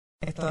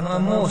Esto no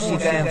es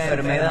música, es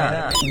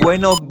enfermedad.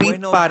 Bueno,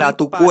 beat para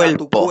tu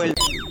cuerpo.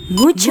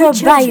 Mucho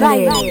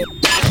baile.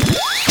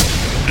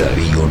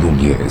 Dario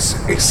Nuñez,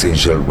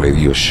 Essential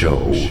Radio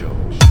Show.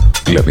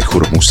 La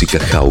mejor música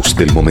house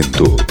del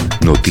momento.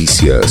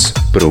 Noticias,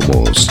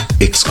 promos,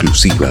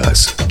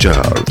 exclusivas,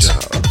 charts,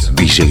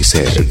 DJ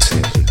sets.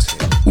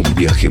 Un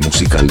viaje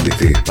musical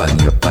desde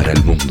España para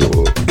el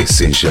mundo.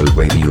 Essential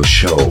Radio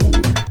Show.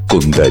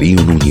 Con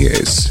Dario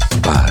Nuñez.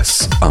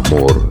 Paz,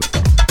 amor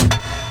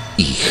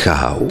y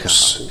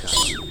house.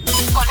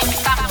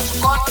 Conectamos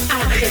con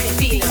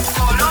Argentina,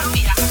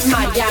 Colombia,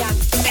 Miami,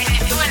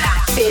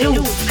 Venezuela,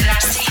 Perú,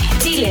 Brasil,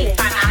 Chile,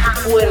 Panamá,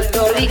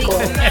 Puerto Rico,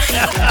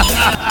 México.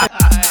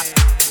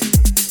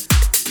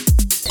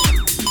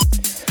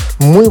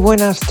 Muy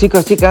buenas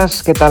chicos,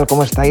 chicas, ¿qué tal?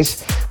 ¿Cómo estáis?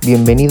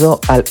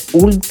 Bienvenido al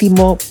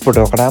último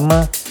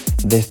programa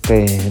de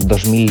este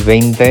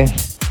 2020.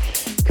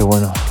 Que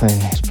bueno,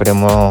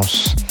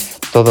 esperemos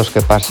todos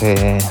que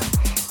pase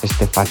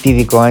este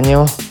fatídico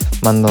año.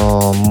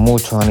 Mando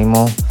mucho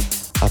ánimo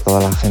a toda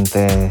la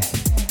gente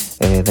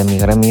de mi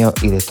gremio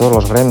y de todos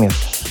los gremios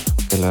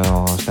que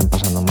lo estén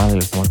pasando mal y lo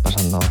estamos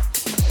pasando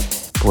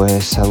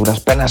pues a duras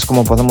penas,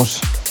 como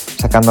podemos,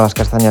 sacando las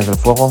castañas del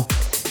fuego.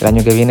 El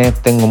año que viene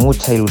tengo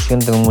mucha ilusión,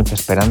 tengo mucha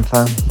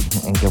esperanza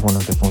en que bueno,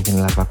 que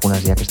funcionen las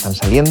vacunas ya que están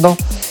saliendo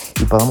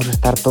y podamos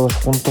estar todos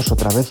juntos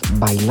otra vez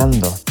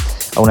bailando.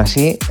 Aún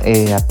así,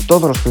 a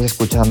todos los que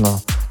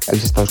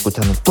habéis estado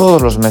escuchando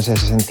todos los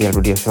meses Essential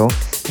Radio Show,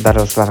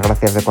 daros las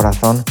gracias de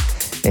corazón,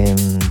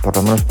 por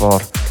lo menos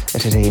por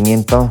ese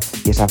seguimiento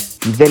y esa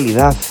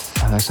fidelidad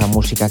a esa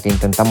música que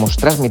intentamos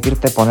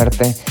transmitirte,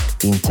 ponerte,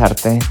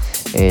 pincharte,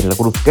 el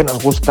groove que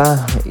nos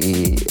gusta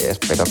y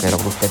espero que el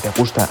groove que te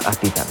gusta a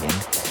ti también.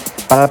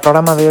 Para el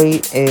programa de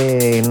hoy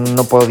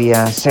no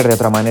podía ser de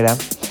otra manera.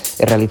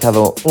 He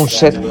realizado un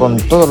set con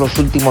todos los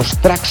últimos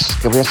tracks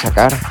que voy a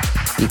sacar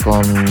y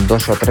con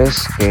 2 o 3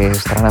 que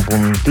estarán a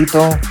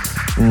puntito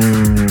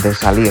de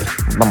salir.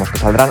 Vamos, que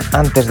saldrán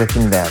antes de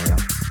fin de año.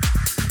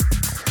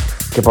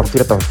 Que por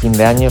cierto, fin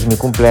de año es mi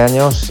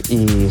cumpleaños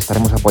y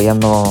estaremos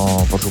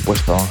apoyando, por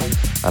supuesto,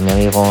 a mi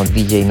amigo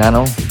DJ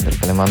Nano, del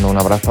que le mando un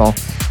abrazo.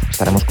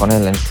 Estaremos con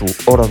él en su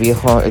Oro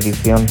Viejo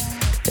edición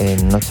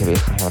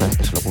Nochevieja. La verdad es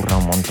que se le ocurra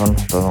un montón,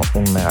 todo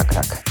un mega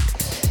crack.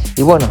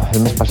 Y bueno,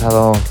 el mes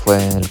pasado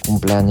fue el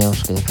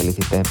cumpleaños que ya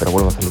felicité, pero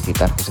vuelvo a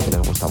felicitar, que sé que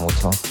les gusta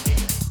mucho,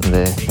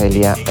 de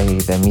Celia y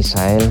de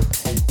Misael,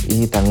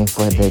 y también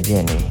fue de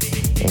Jenny.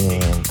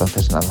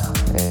 Entonces nada,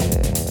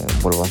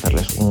 vuelvo a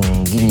hacerles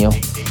un guiño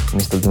en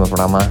este último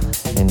programa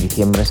en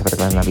diciembre. Se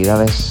acercan las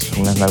navidades,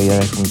 unas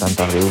navidades un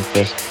tanto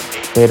agridulces,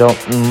 pero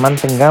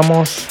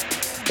mantengamos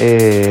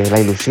la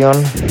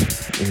ilusión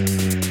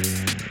y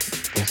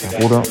te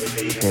aseguro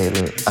que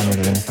el año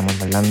que viene estamos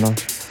bailando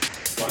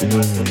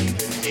y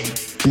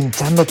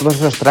pinchando todos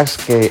esos tracks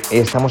que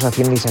estamos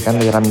haciendo y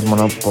sacando y ahora mismo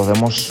no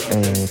podemos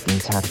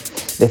pinchar.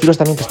 Deciros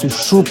también que estoy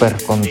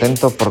súper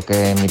contento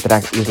porque mi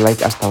track Is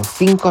Like ha estado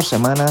 5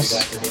 semanas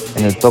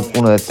en el top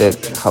 1 de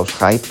Tech House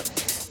Hype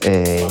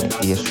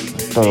y es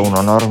todo un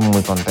honor,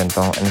 muy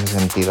contento en ese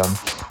sentido.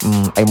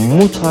 Hay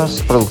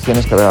muchas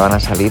producciones que van a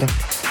salir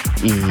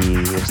y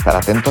estar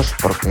atentos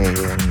porque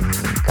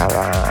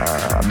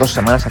cada 2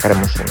 semanas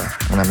sacaremos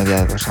una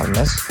media de 2 al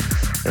mes.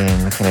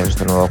 En género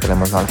este nuevo que le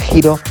hemos dado el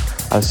giro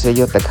al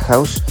sello Tech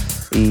House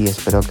y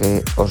espero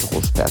que os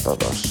guste a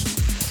todos.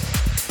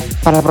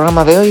 Para el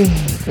programa de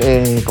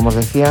hoy, como os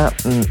decía,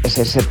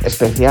 ese set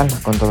especial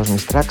con todos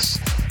mis tracks,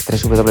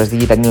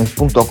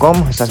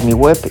 www.digitalinuez.com, esa es mi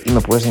web y me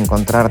puedes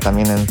encontrar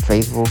también en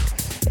Facebook,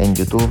 en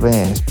YouTube,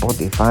 en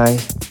Spotify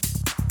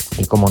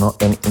y como no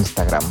en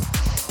Instagram.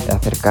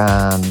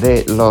 Acerca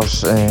de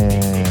los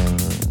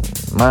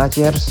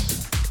managers,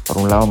 por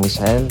un lado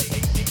Misael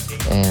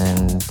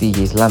en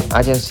DJ Slam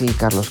Agency,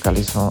 Carlos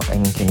Caliso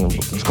en Kenyon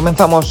Bookings.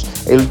 Comenzamos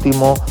el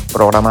último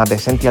programa de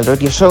Essential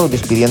Radio Show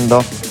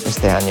despidiendo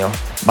este año.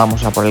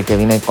 Vamos a por el que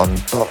viene con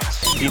todas.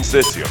 In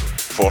session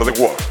for the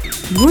world.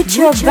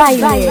 Mucho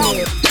baile.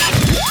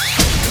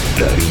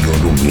 Dario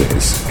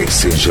Nuñez,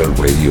 Essential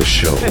Radio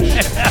Show.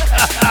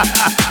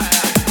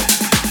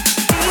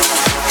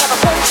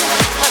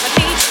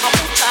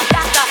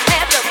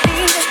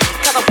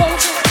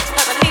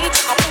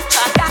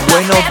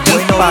 Bueno,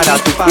 beat para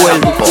tu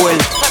cuerpo.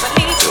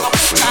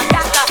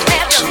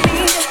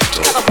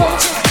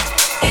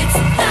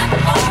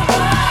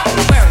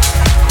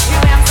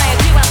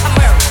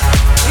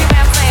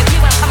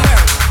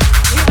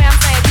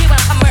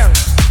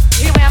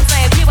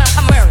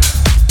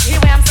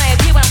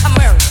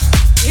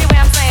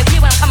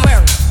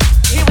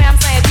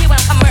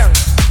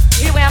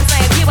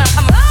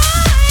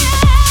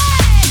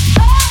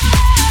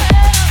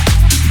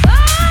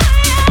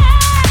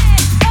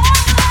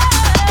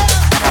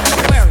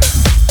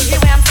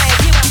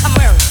 You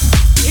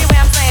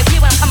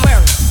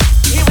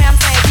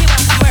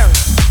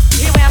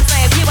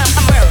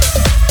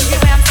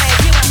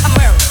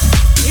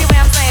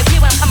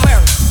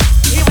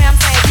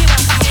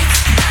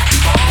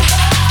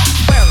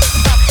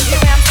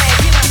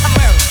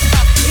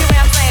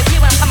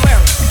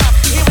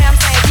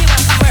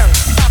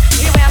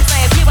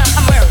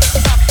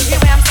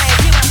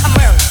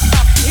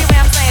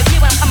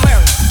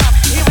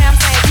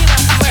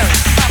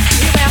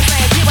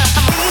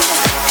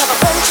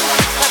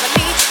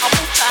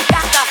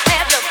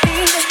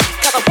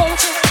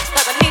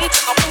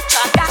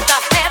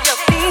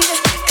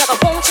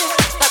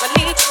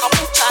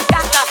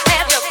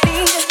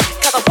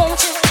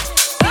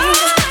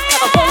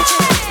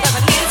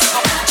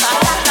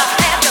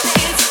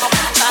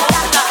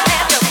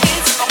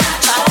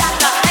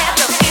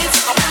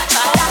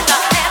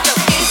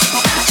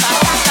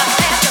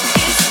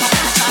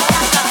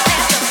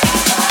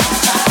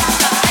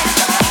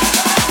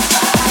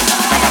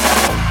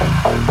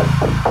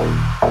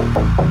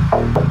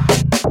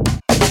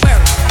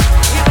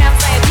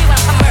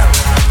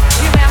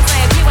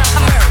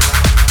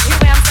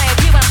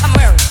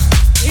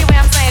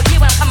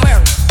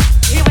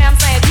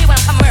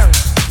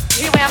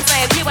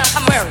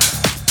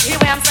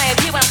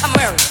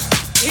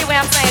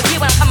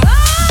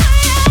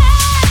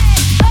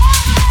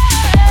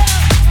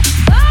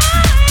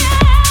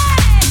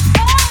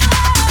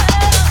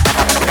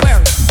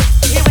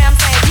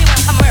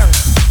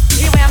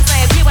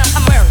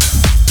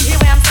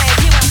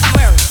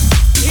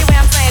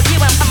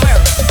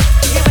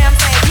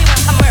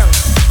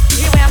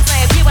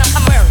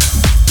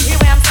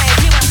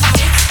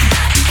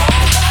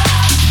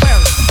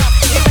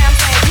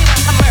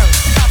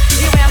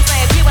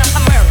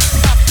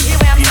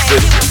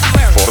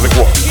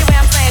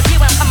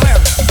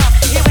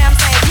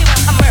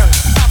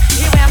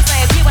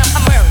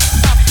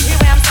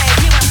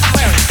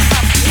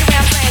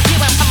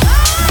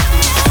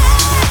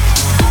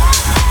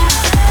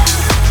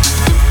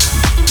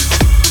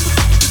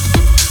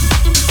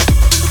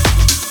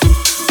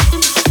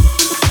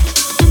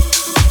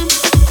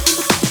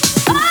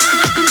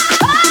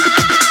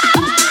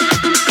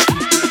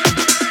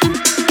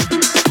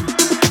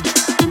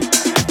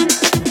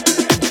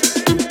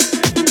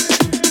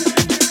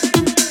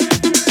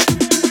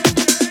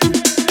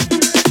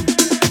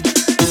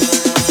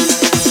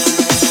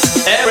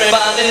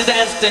Everybody's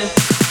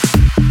dancing.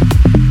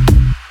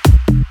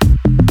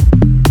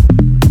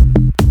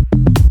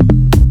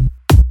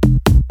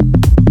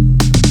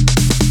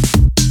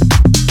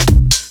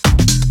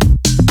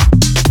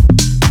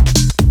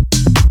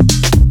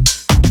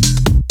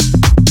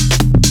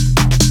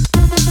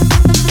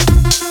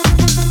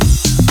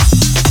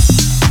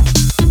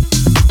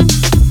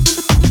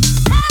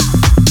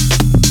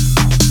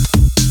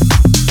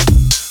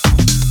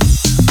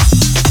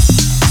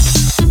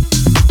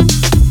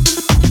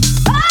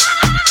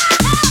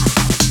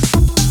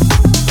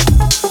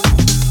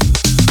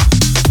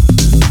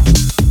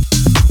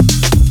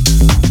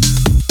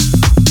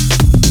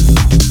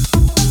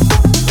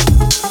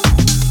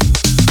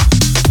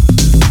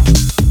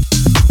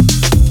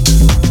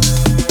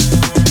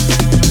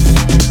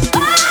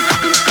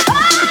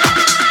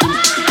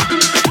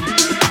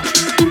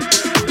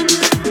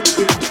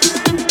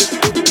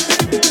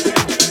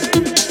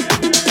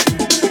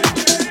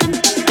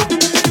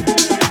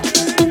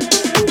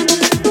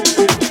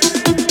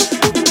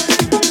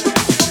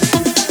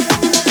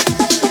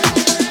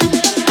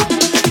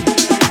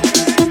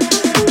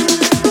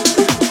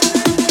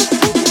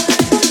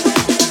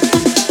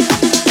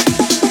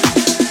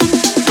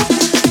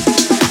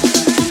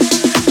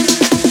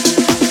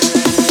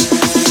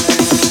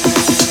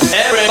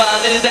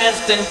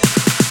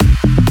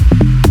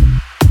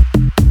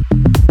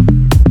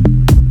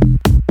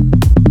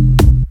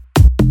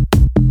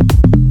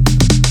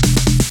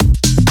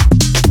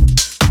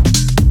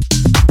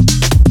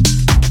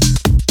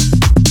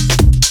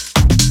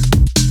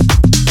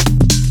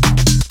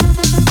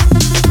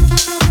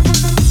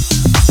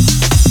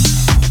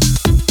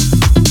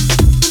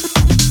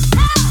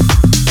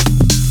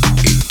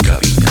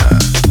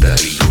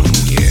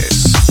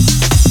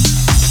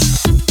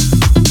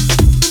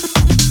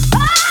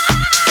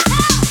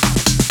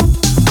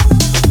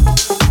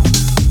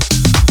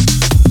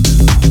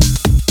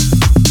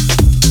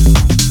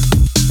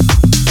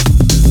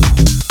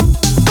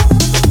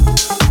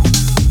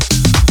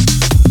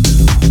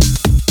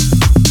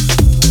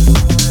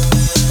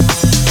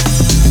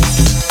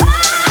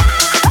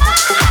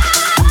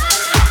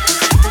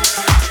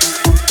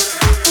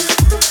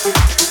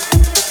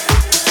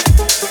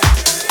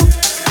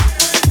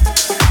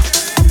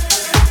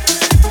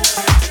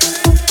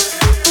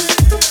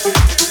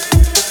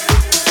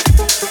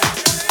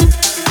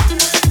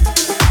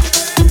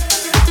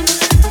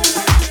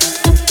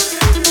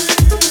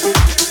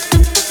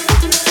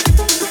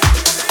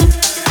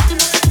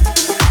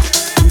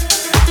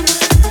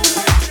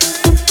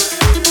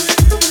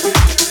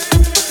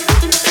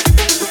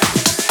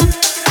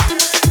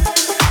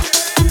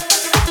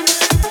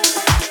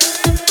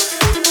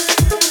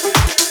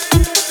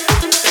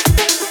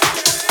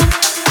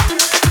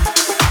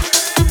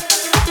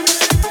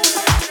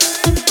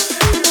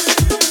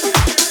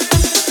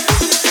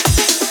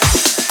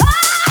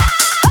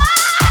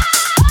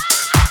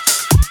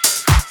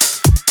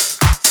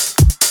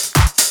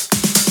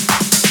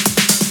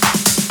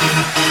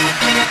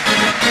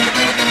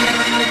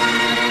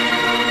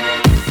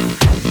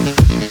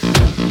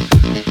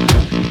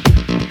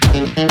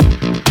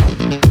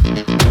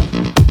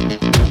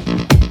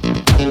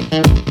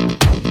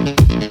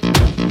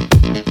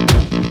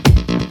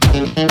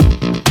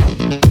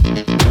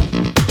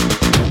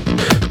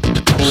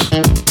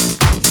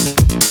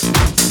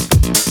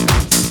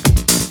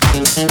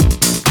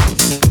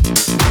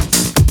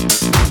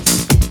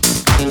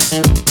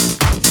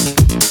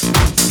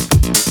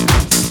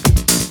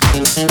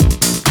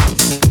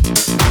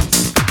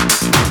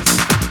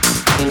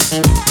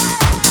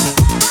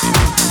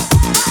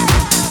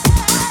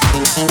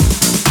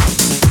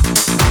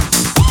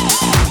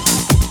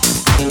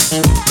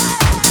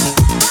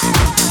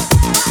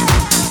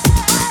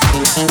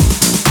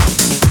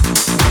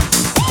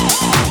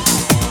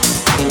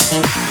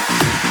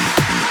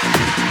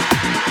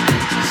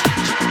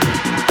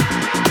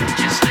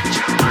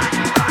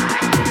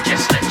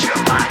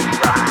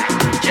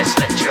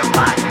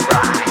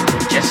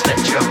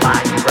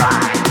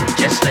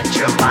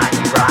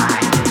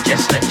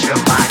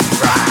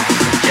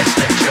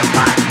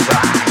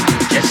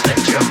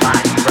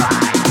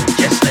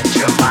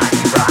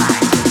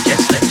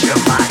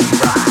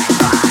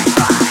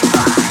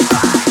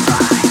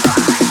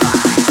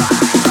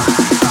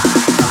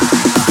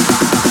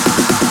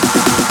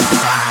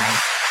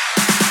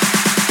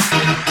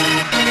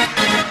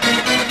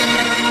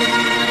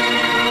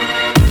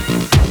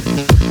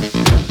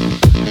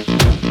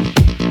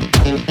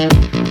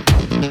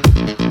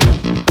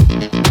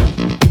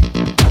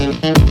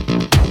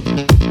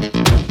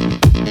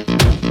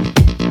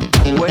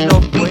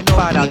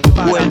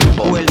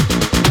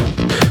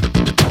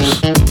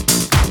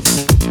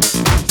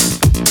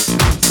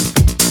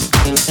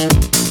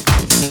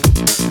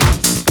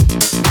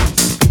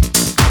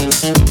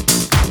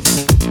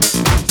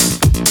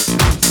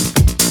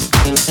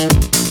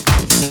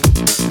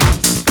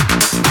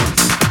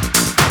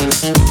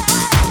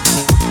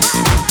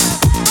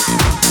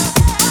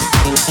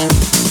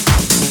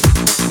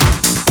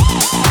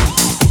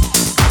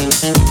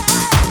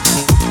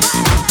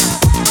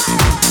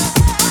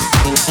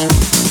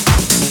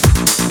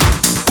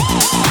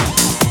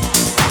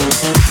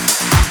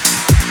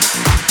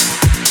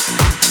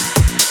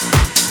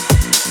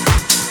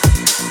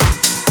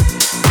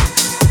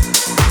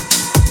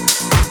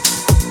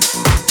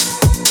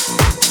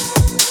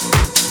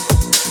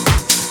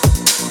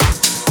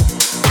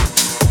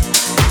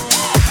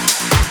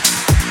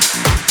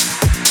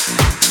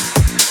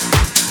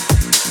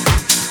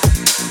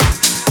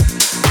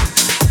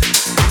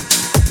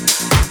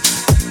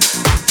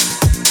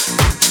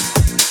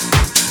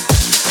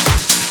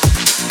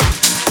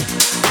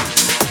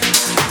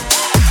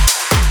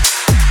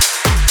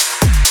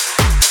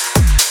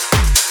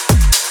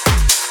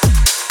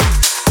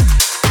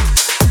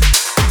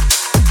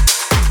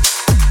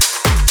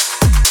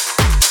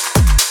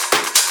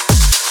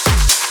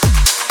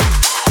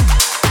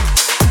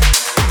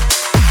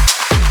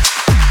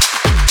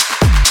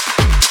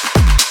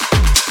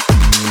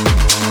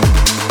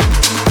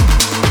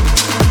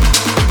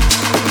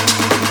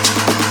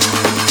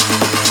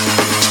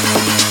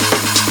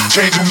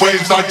 Changing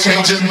waves like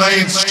changing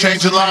lanes,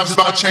 changing lives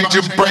by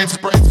changing brains.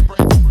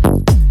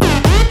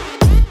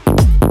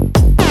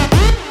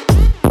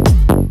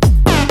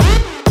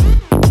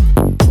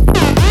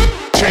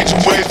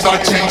 Changing waves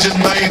like changing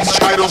lanes,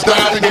 titles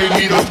died and gave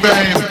me the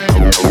fame.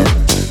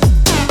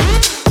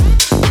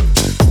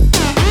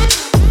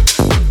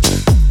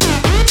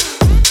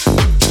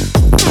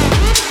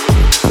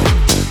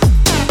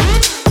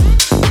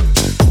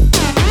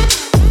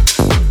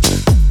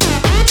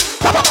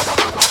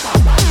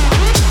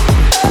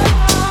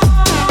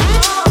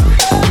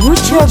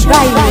 Mucho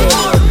baile.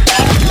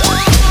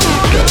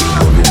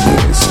 Dario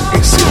Nuñez,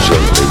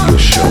 Essential Radio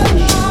Show.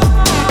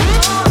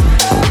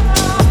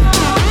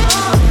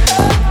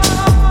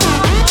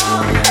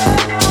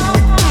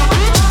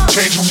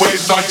 Changing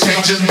waves like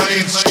changing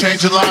lanes,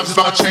 changing lives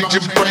by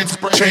changing brains.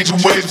 Changing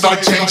waves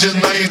like changing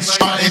lanes,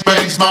 my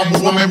bangs, my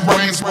woman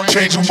brains.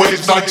 Changing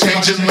waves like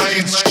changing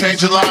lanes,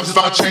 changing lives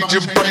by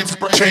changing brains.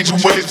 Changing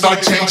waves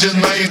like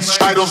changing lanes,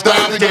 titles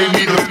died and gave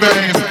me the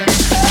fame.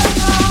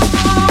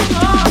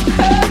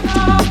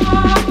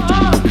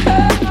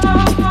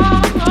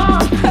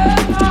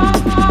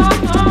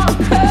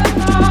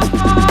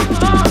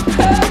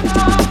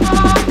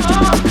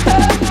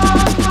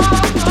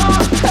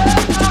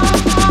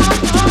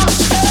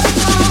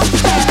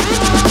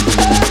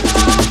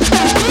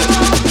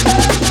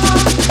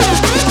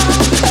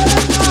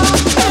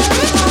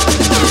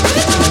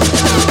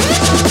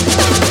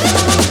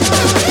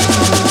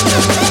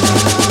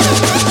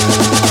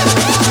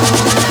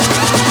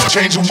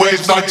 Changing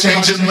waves like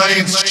changing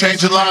lanes,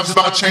 changing lives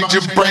by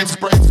changing brains.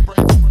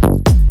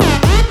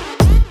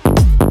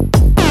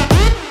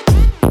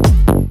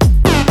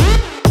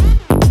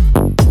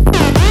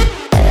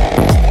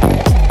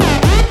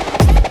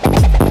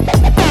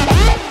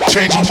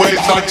 Changing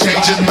waves like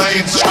changing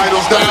lanes,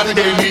 titles died and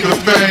gave me the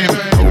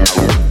fame.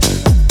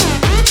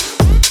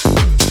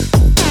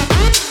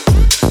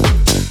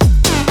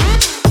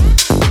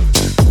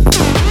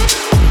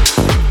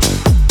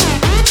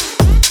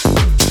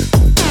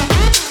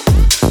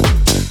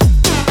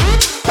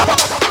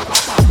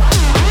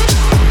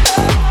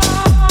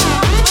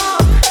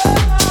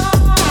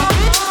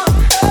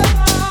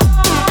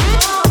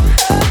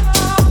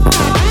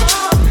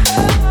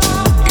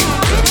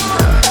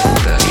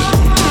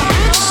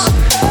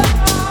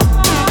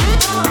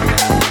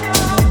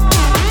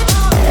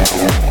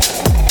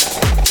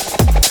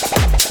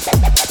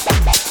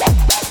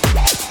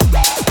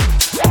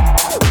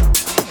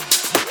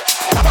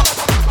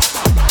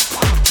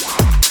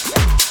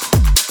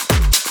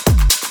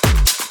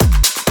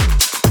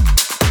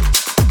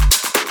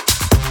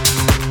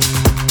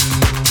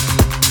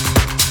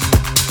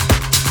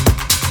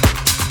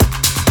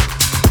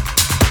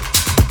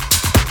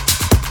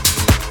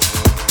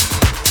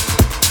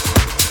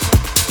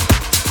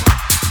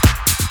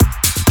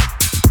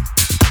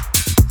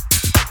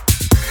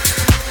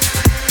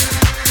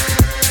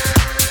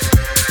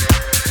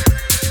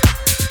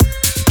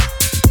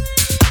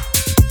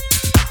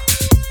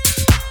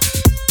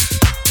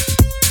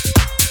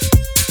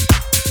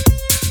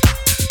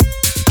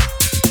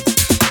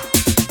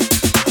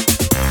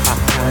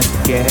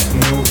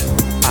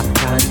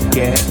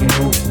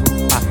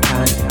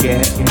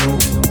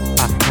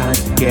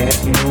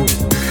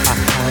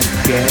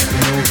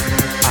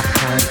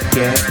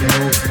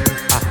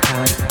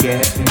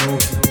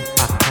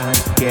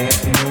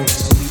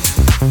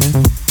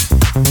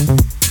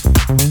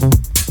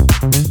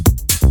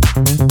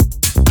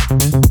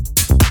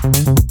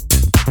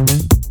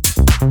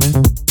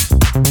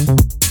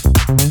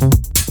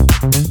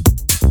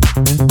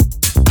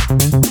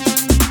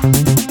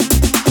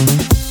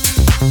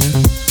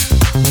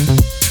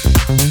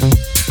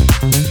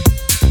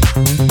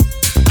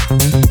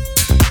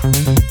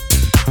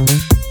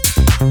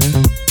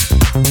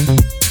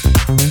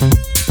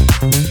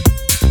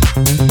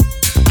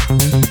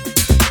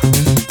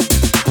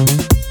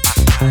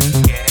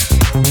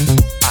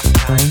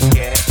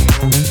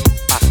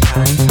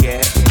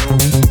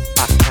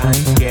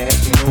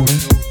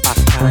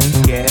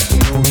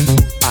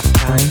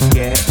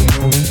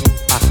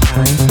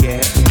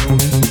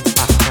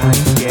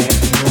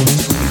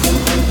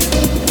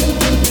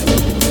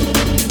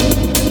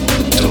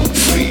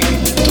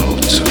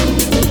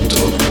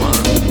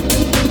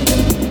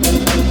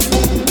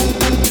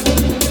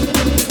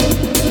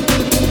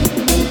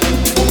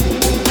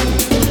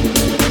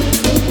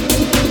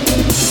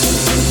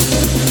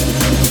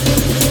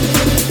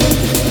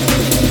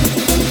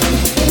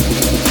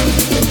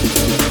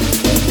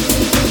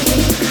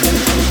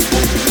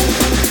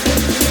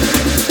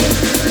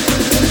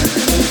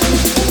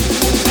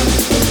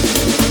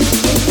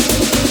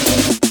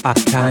 I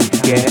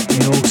can't get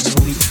no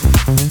sleep.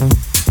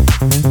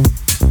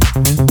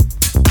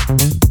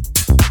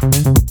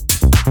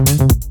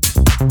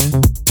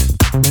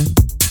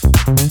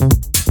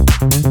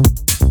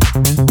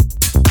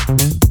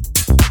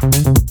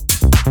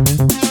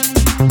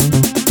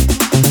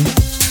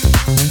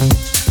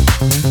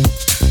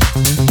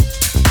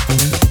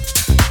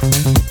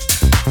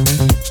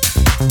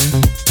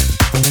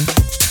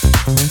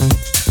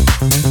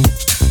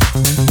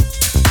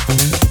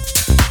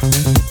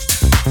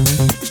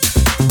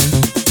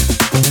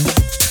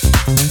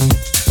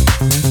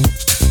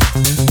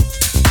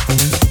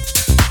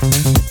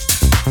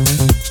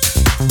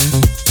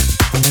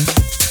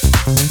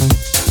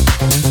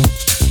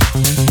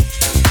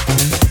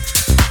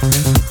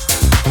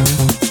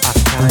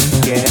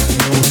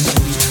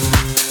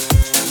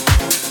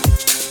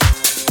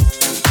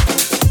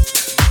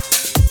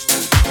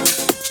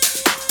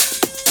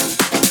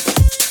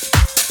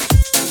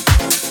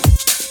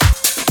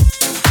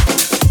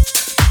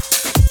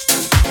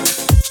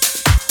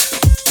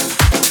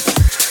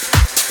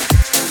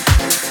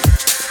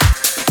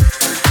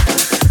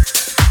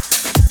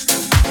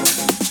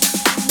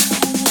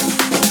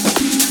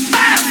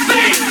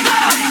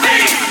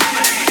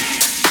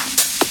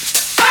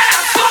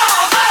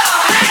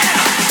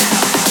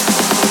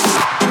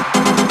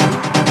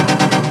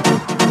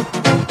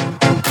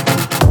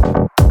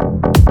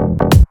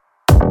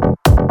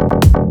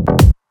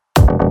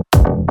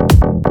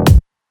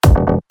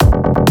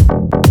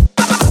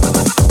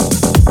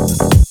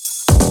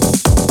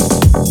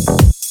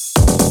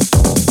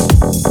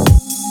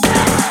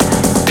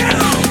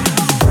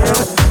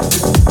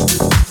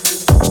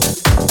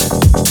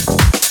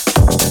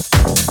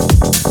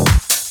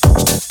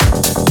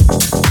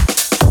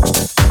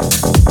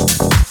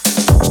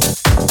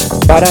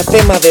 Para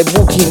tema de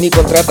booking y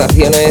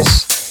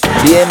contrataciones,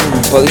 bien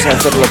podéis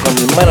hacerlo con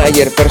mi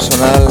manager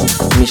personal,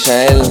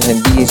 Michael,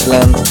 en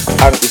Island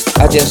Artist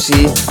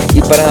Agency,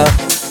 y para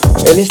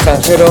el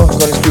extranjero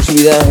con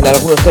exclusividad en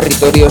algunos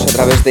territorios a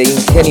través de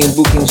Ingenium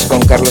Bookings con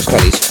Carlos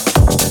Caliso.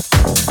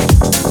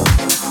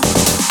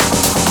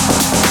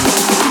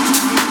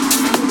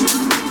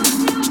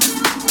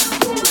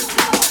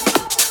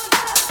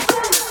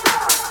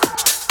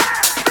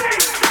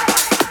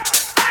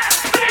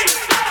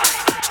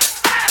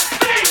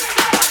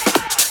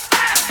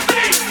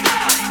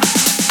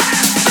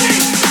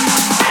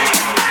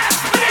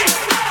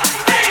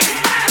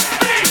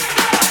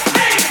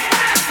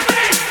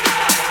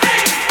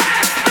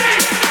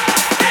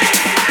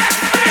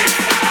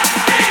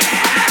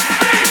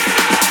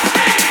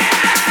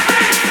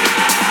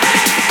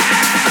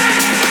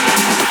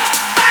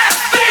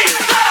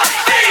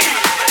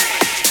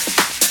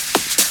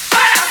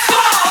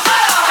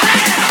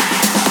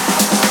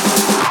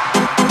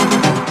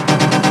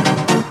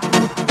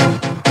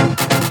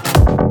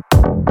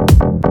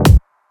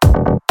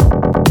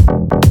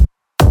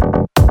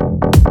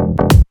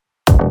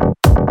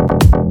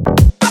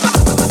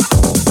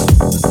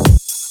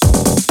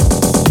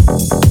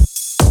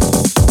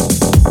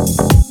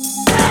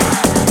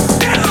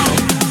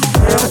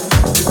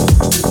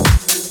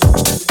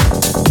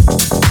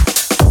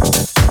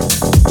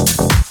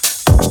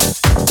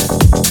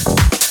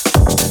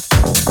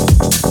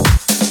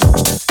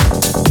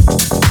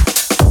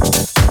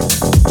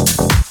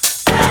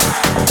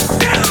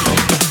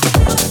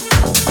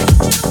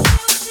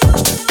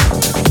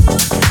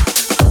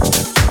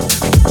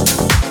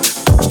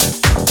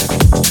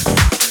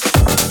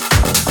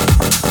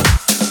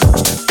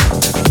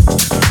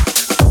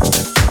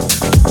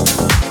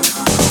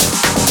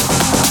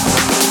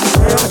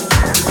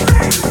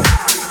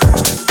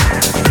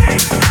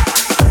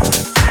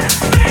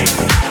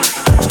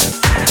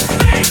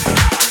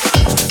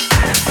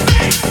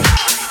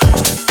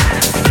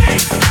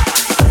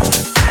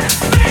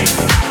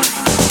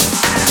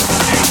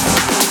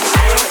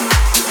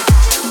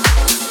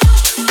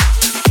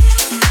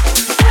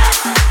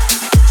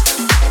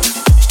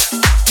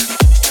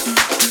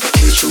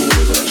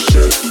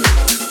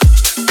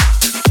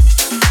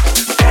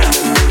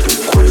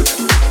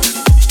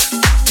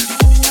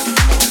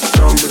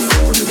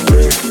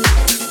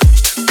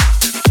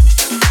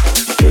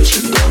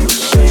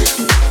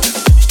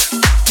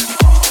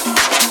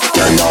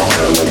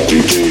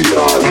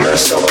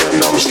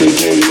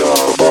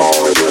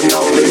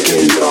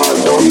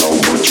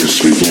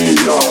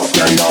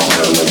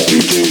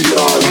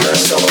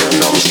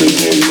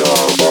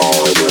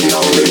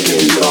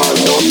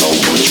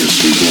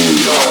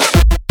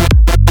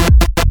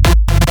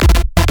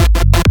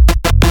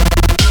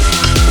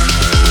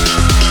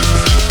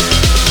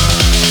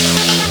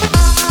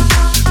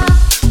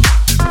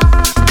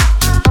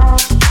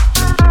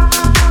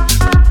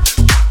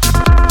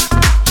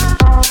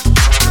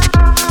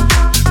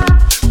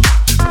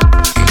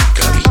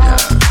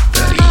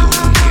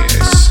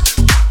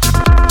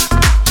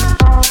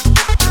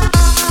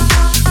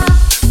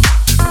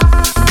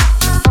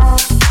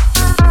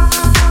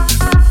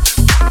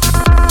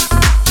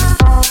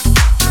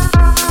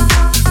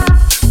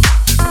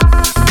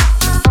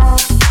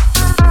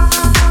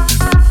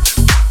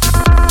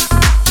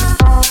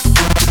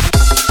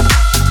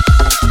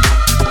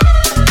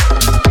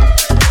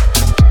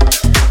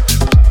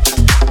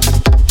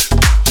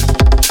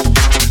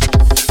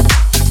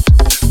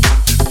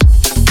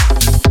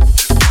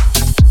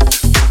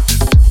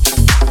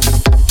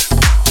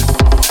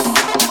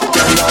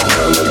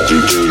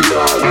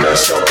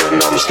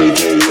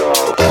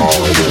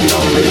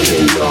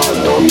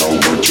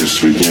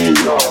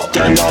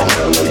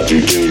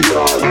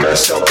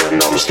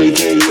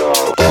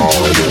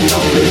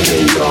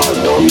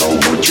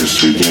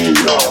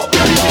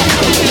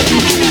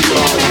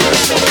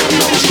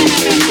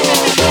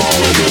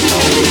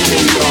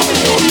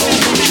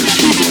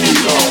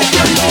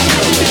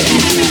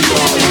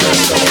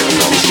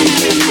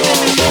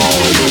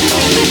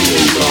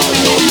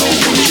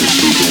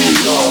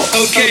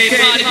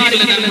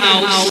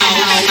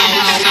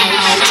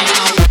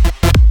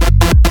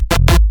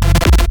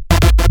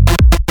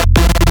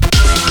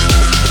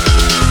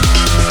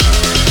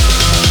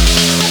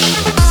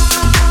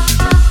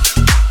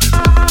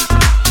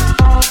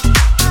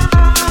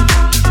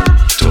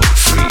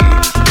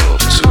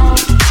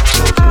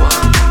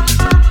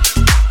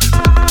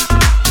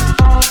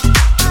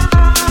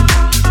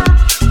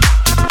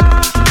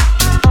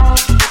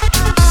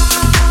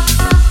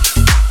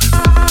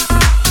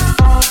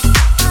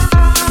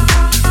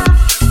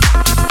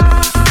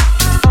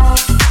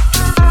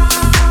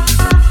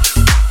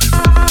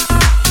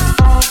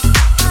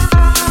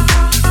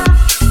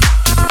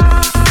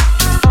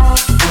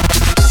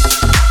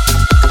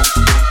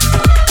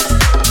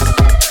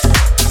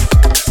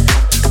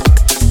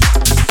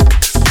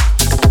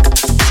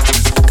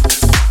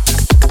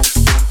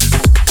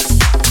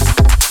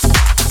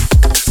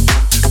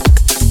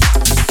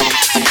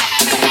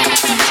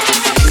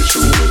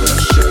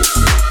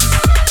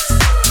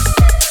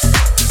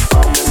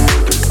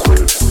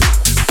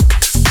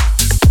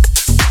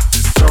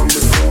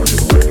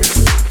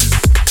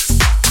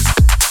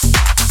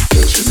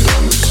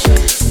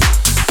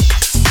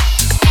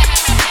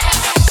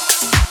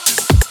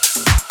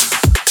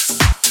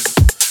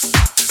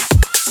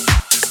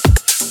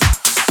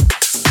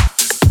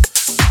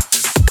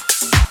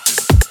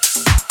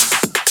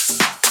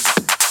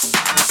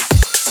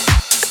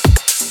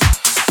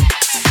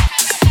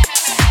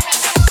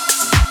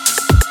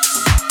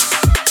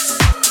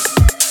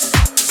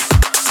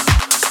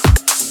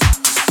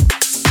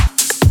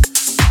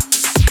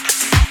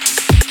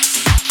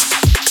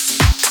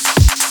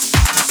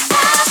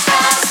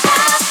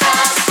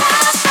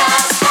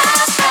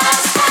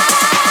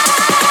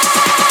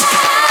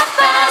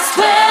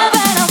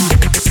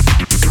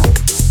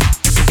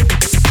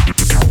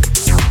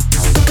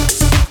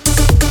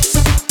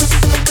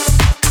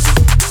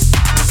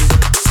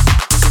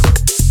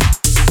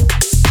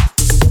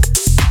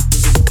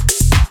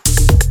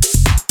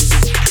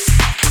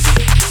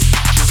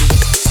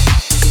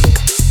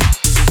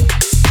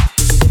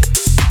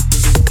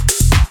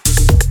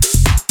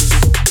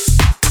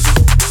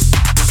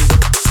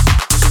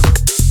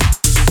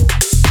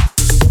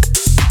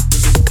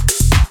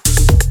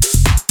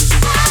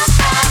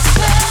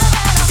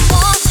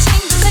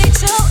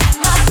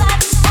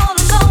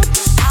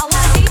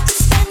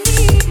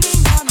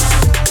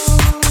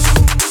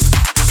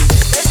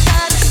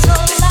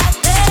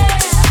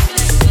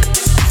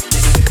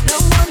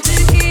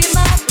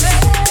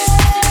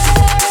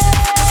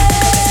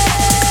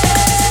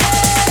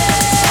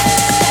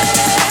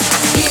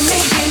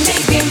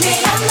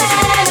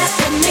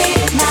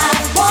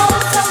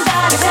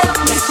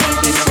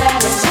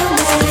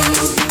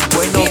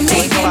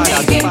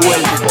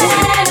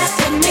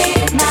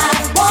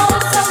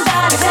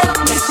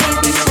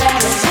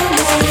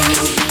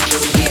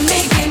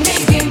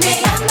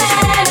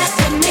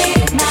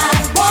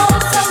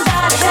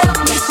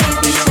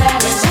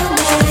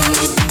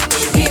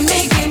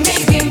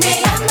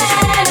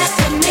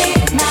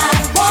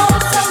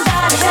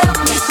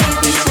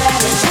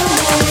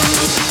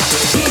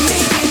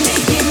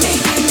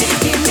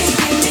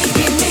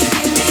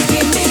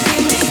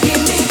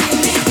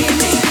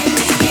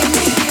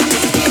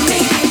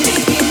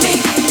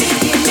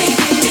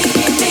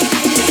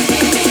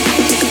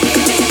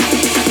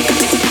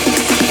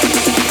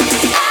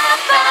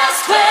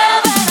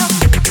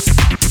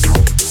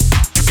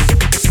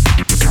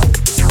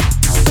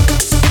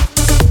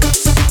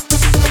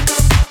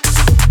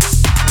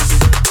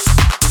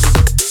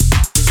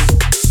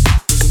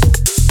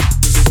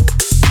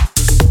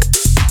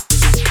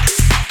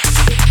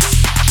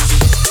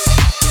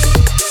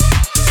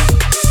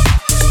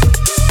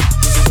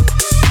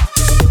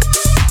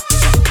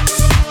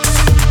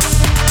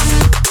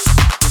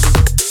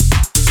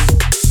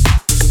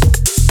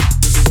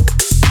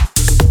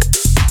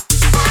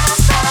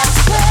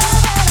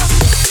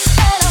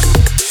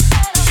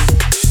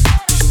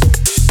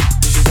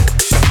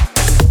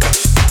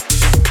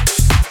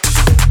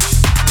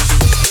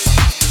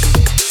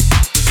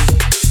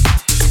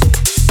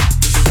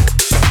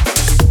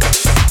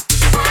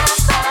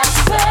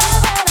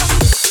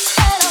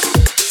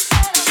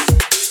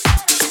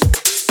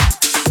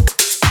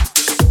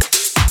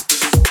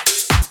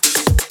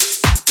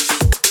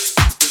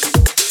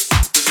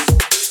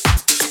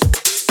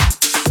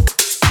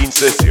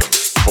 session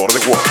for the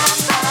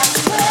world.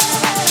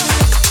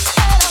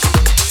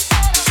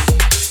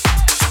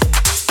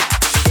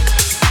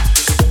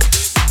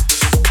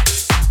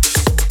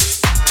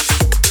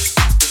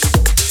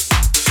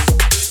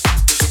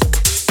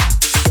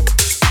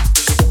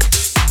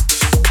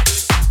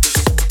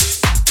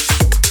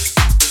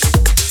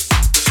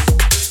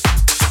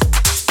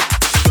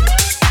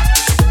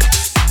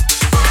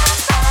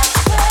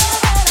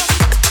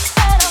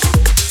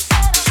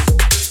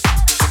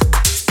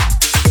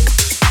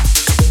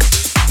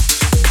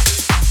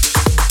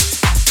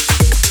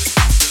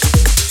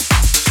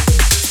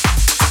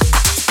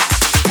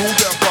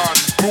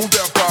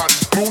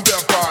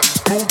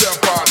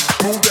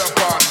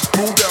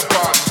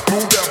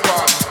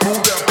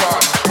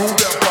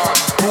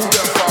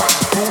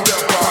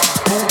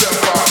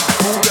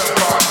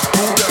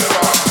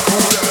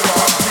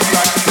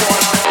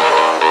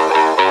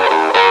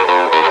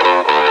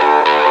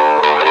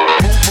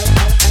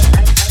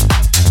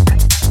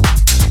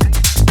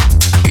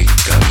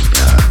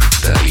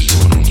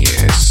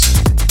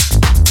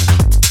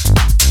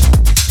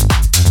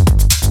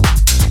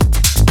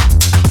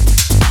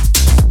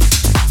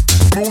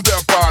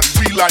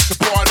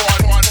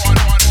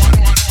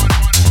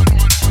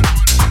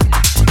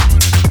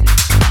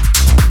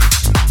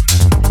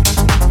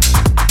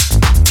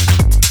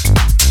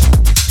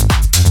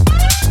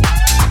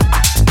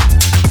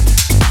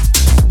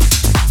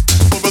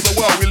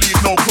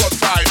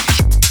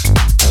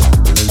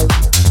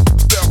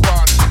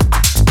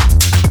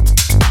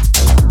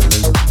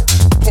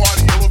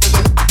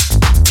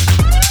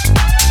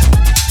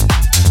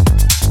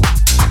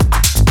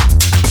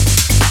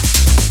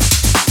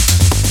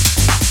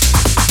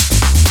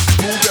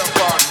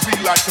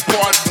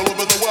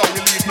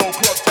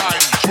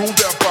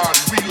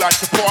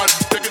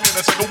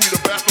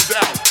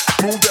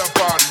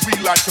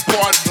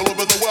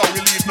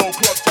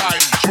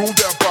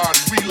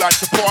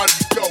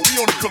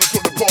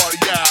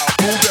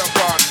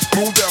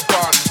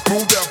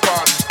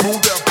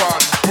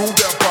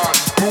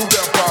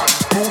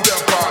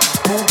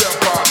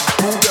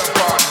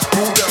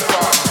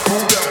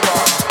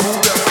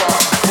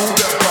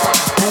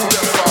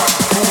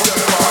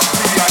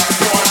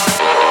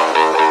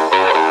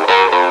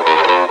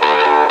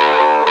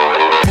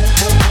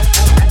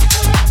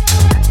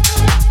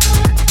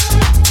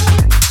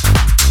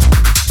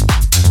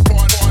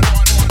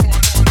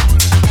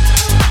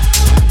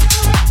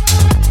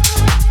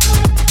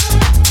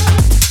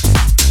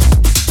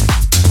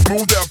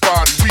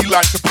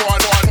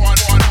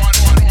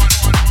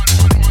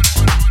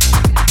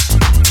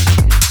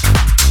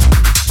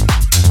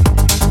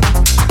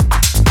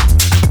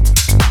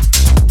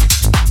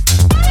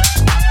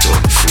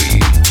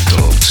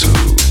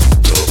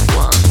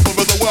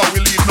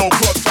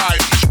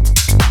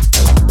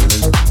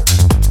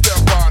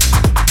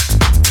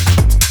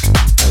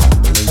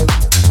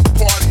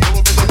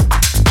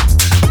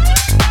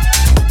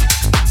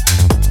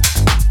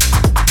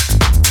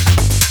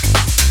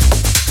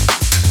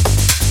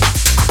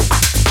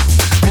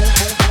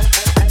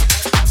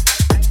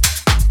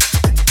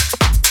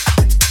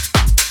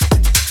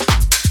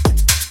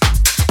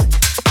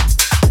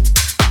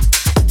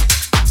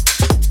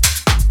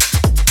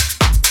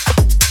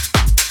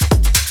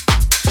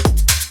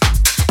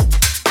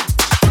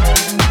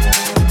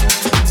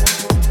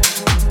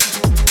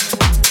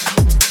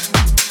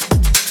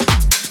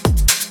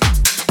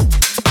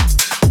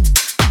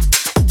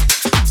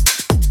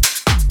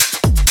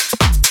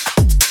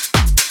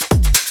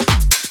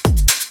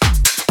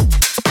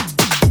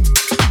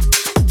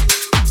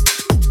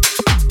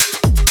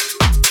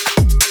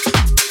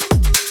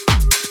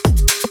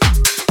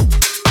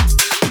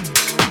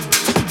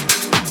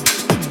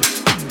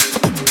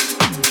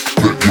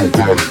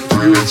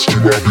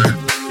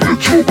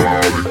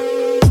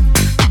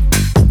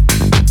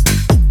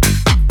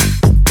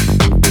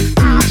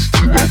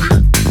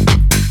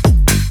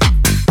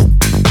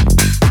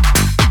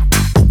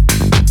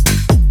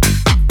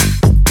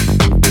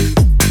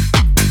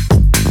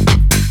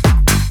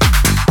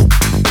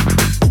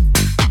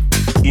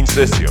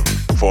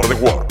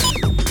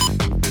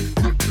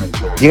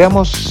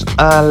 Llegamos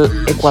al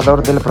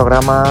Ecuador del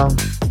programa.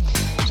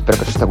 Espero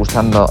que os esté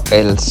gustando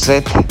el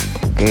set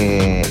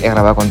que he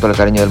grabado con todo el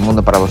cariño del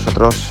mundo para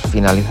vosotros,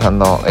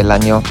 finalizando el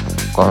año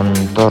con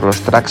todos los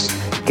tracks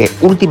que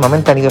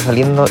últimamente han ido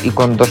saliendo y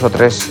con 2 o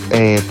 3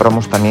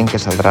 promos también que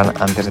saldrán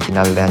antes de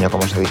final de año,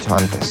 como os he dicho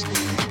antes.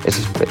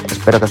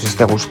 Espero que os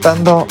esté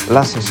gustando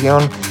la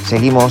sesión.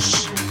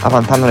 Seguimos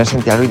avanzando en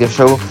Essential Radio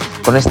Show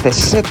con este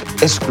set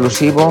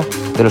exclusivo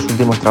de los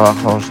últimos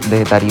trabajos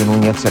de Dario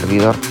Nuñez,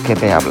 servidor que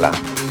te habla.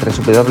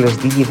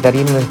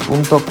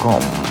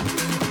 www.djdarionunez.com.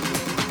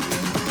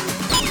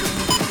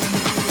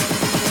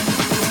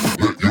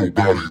 Let your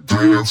body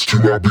dance to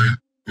my beat.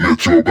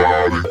 Let your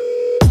body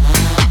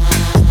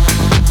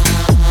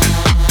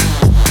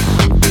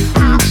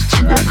dance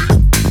to my beat.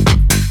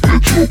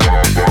 Let your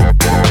body.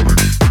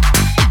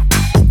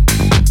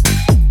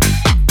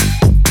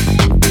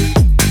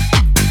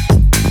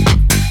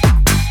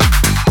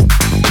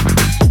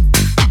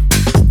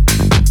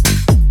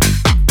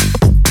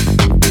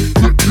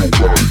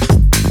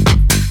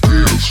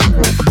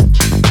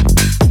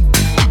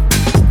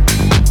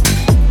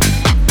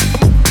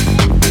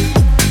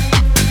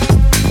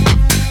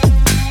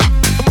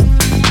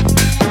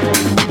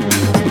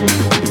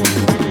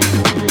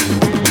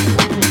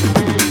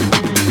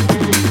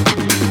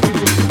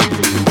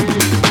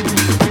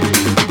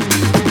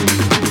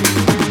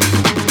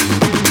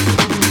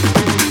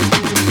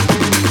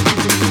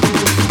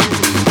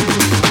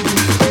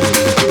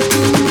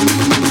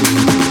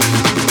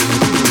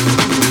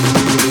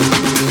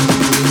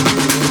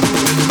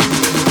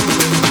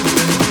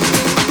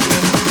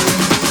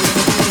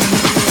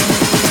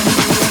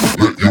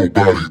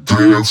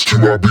 dance to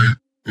my beat,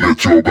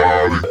 let your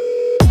body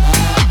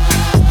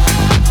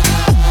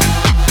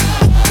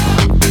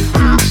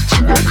dance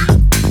to my beat,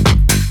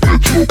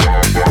 let your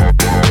body.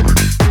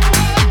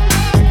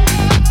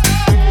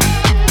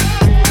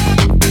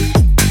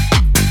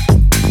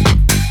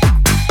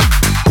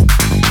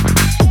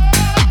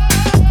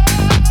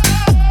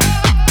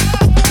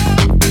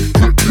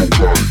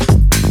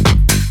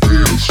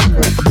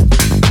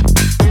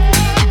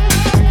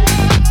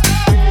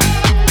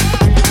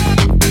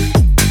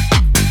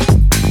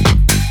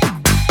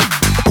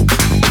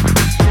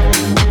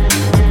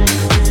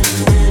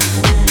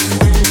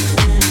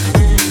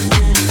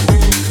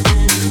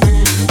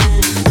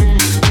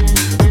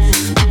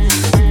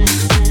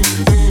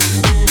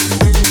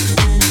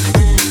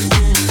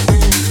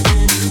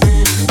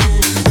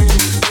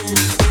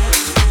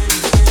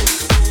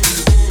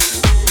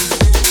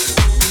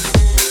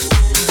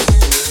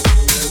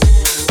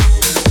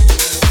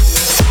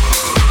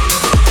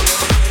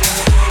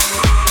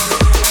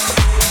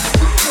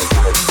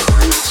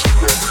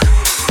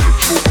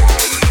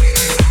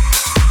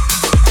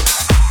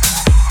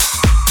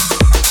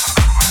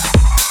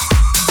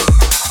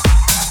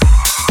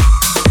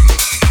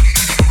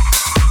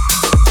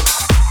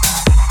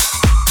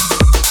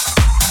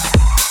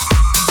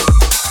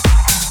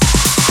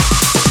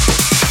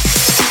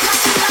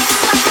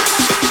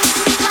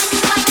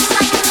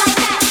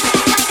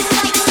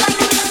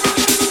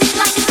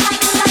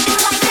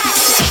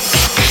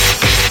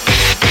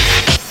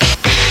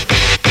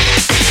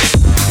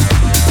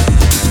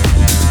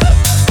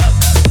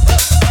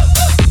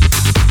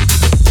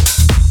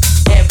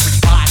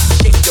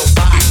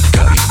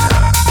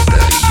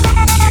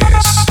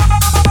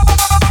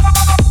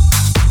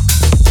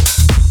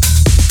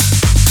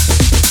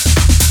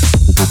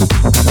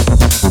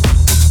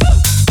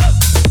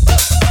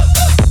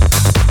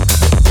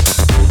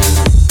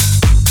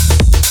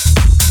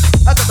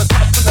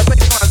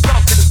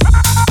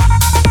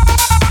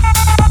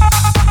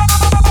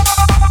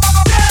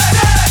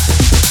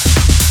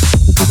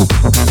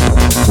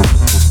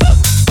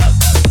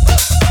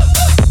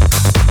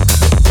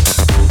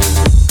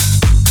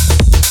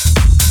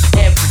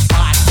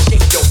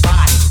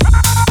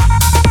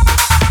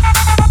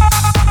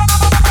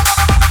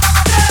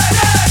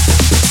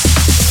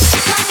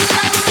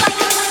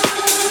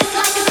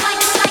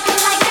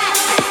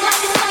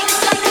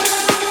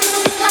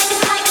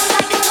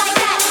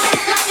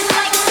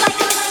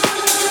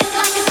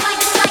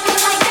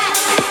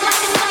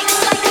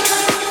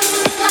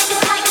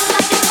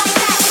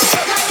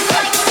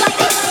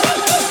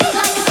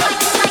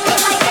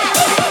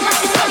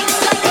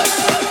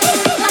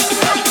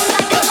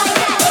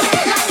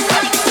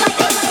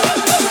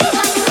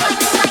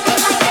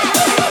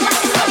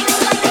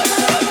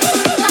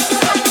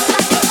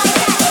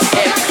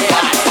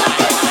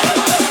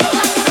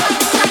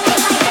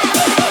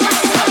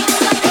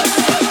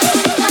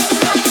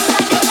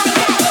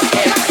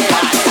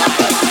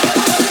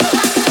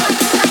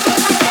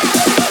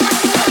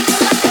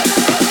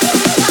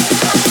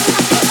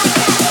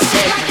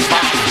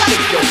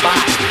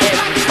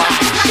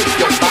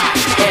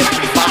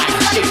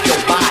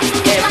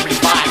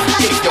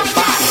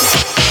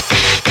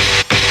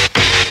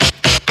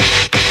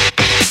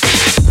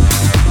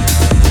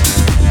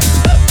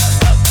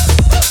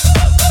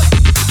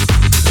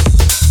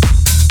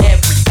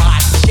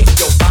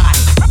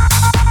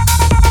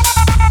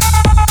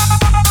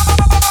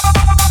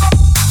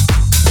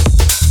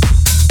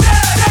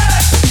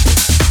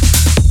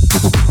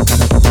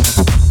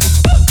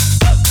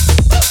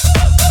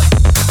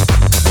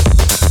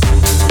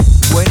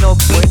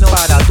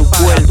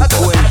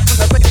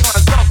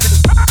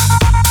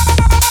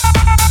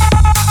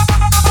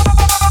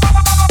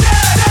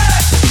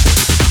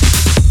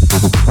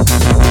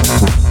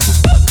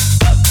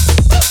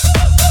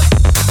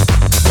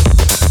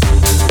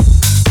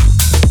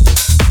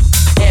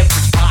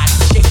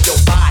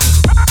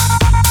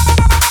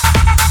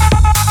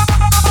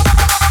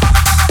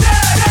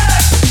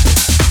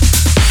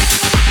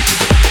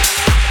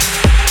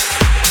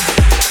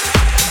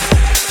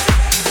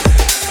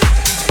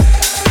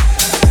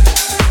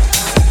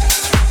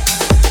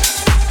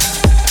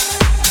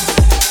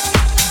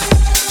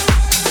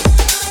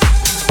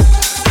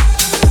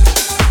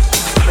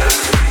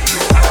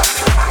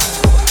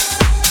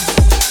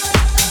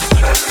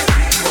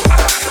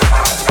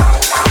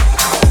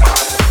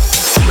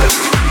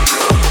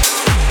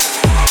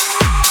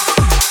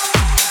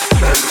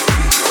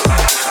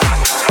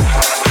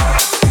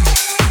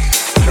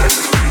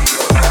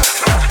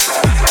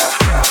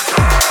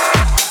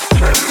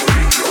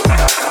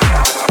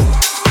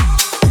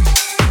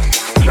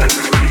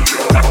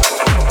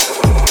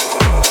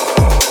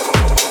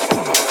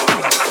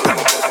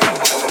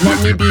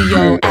 Let me be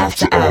your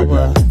after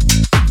hour.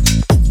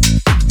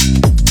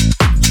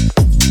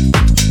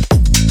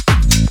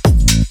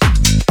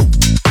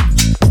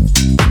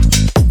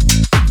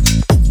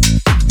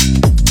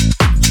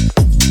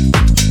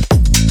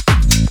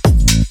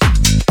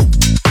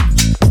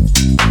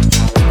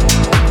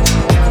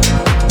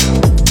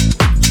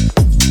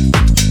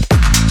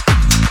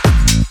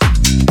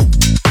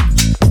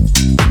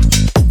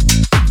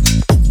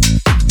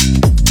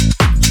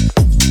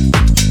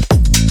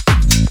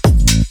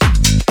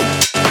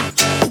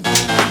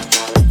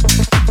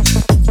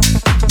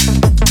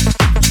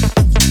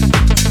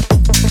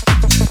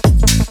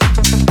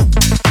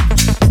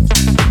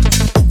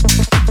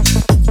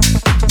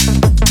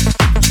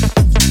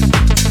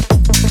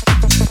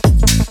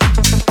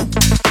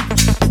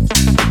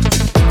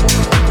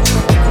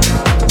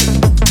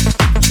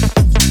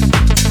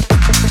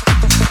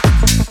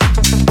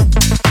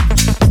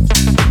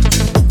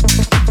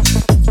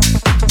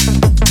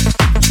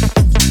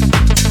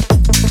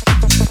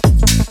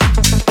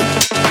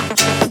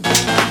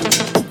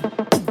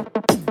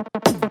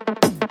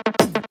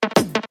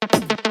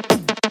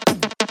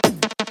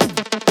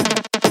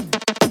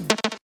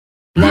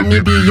 me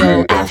be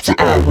your after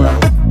hour.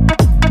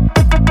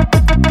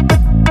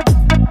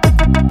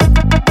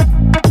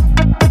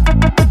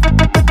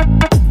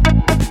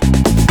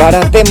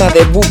 Para tema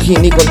de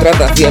booking y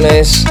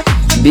contrataciones,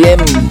 bien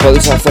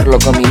podéis hacerlo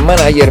con mi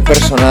manager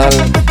personal,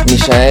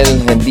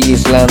 Michael, en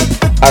Island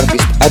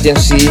Artist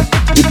Agency,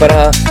 y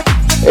para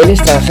el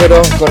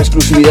extranjero con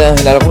exclusividad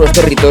en algunos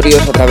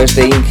territorios a través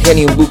de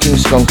Ingenium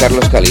Bookings con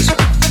Carlos Caliso.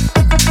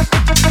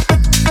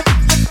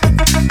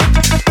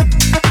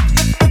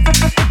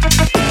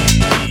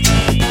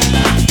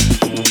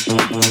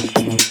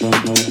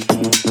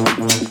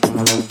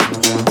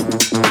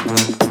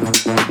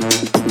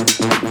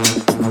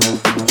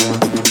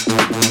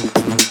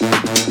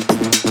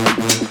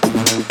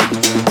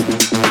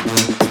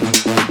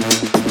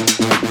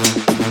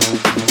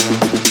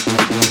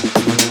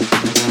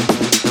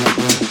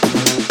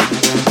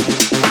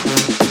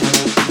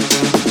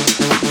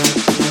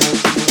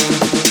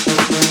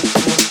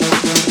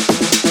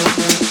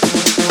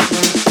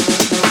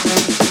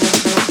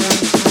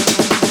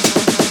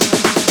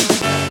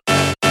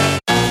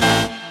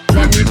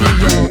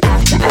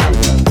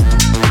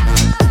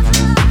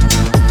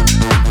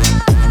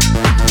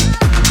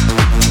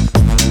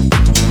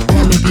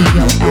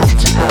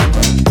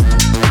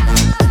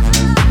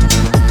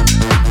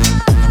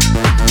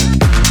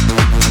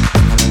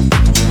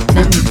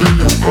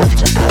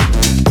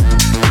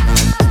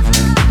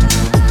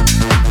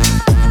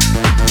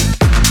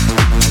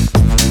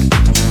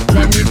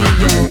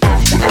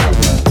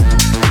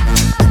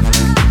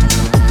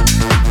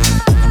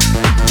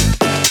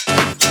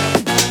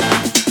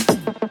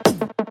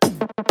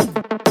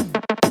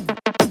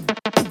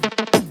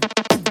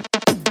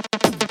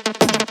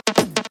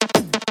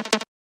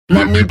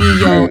 Let me be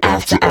your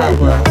after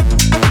hour.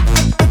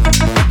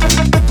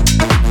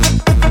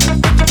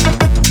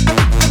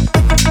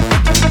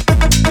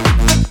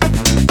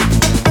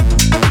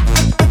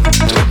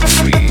 Top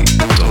 3,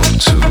 top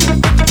 2,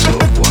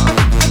 top 1.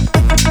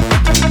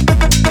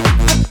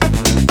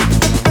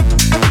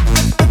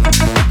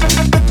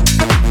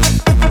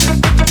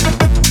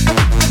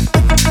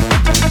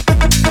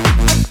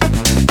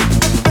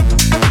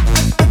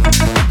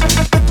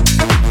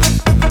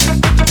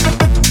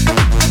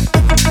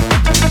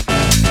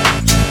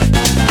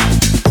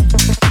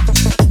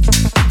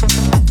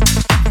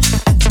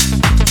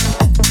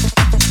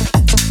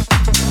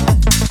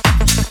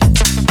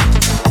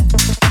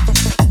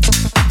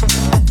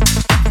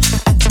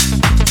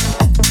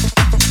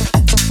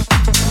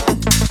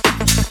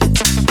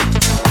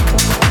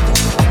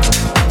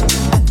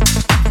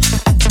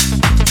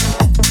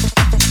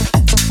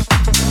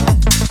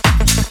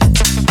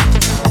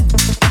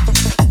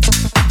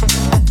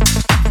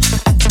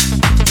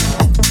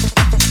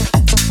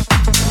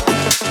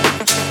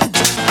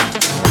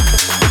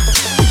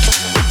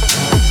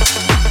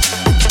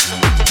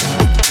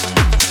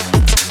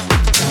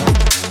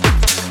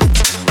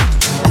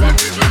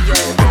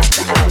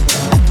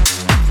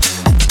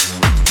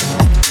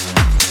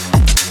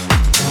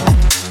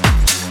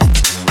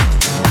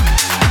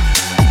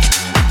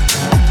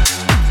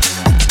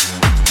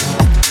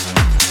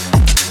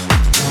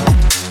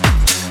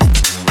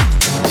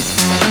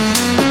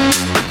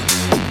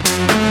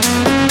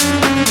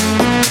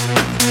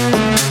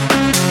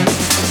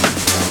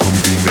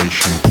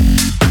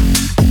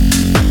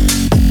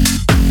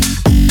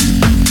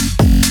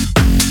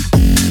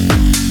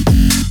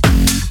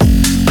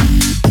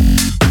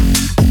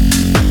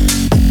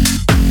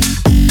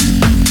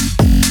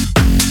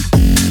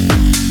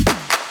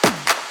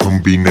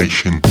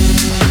 Combination.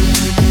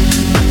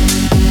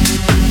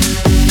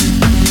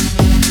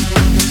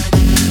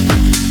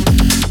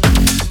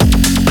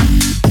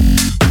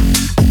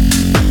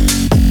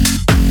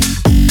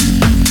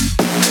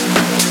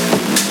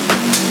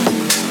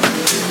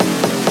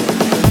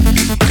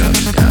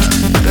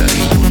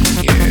 Dario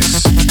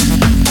Nuñez.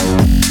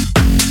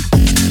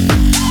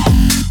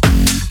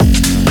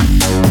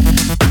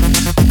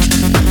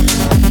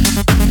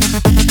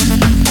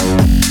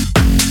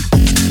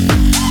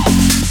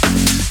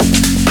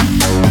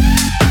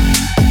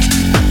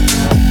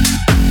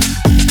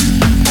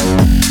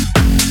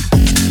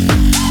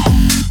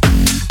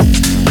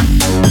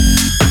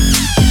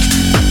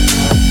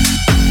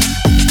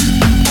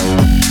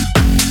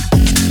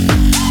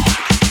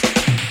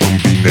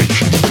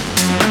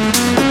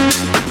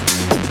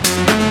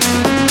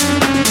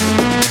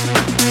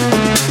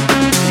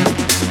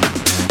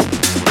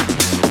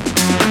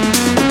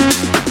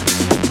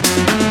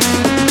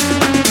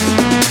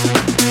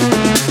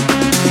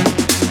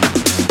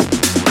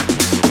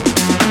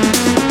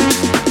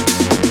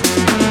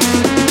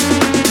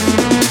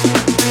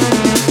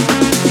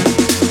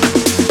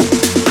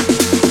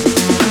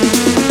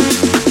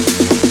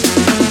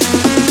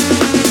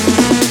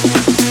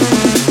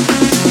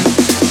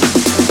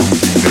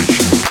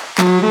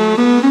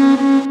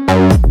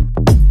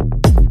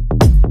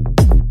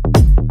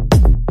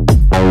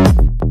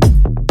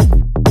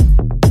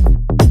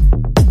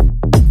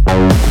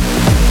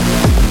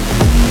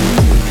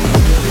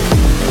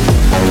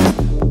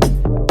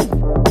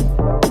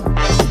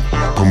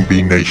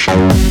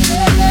 Combination.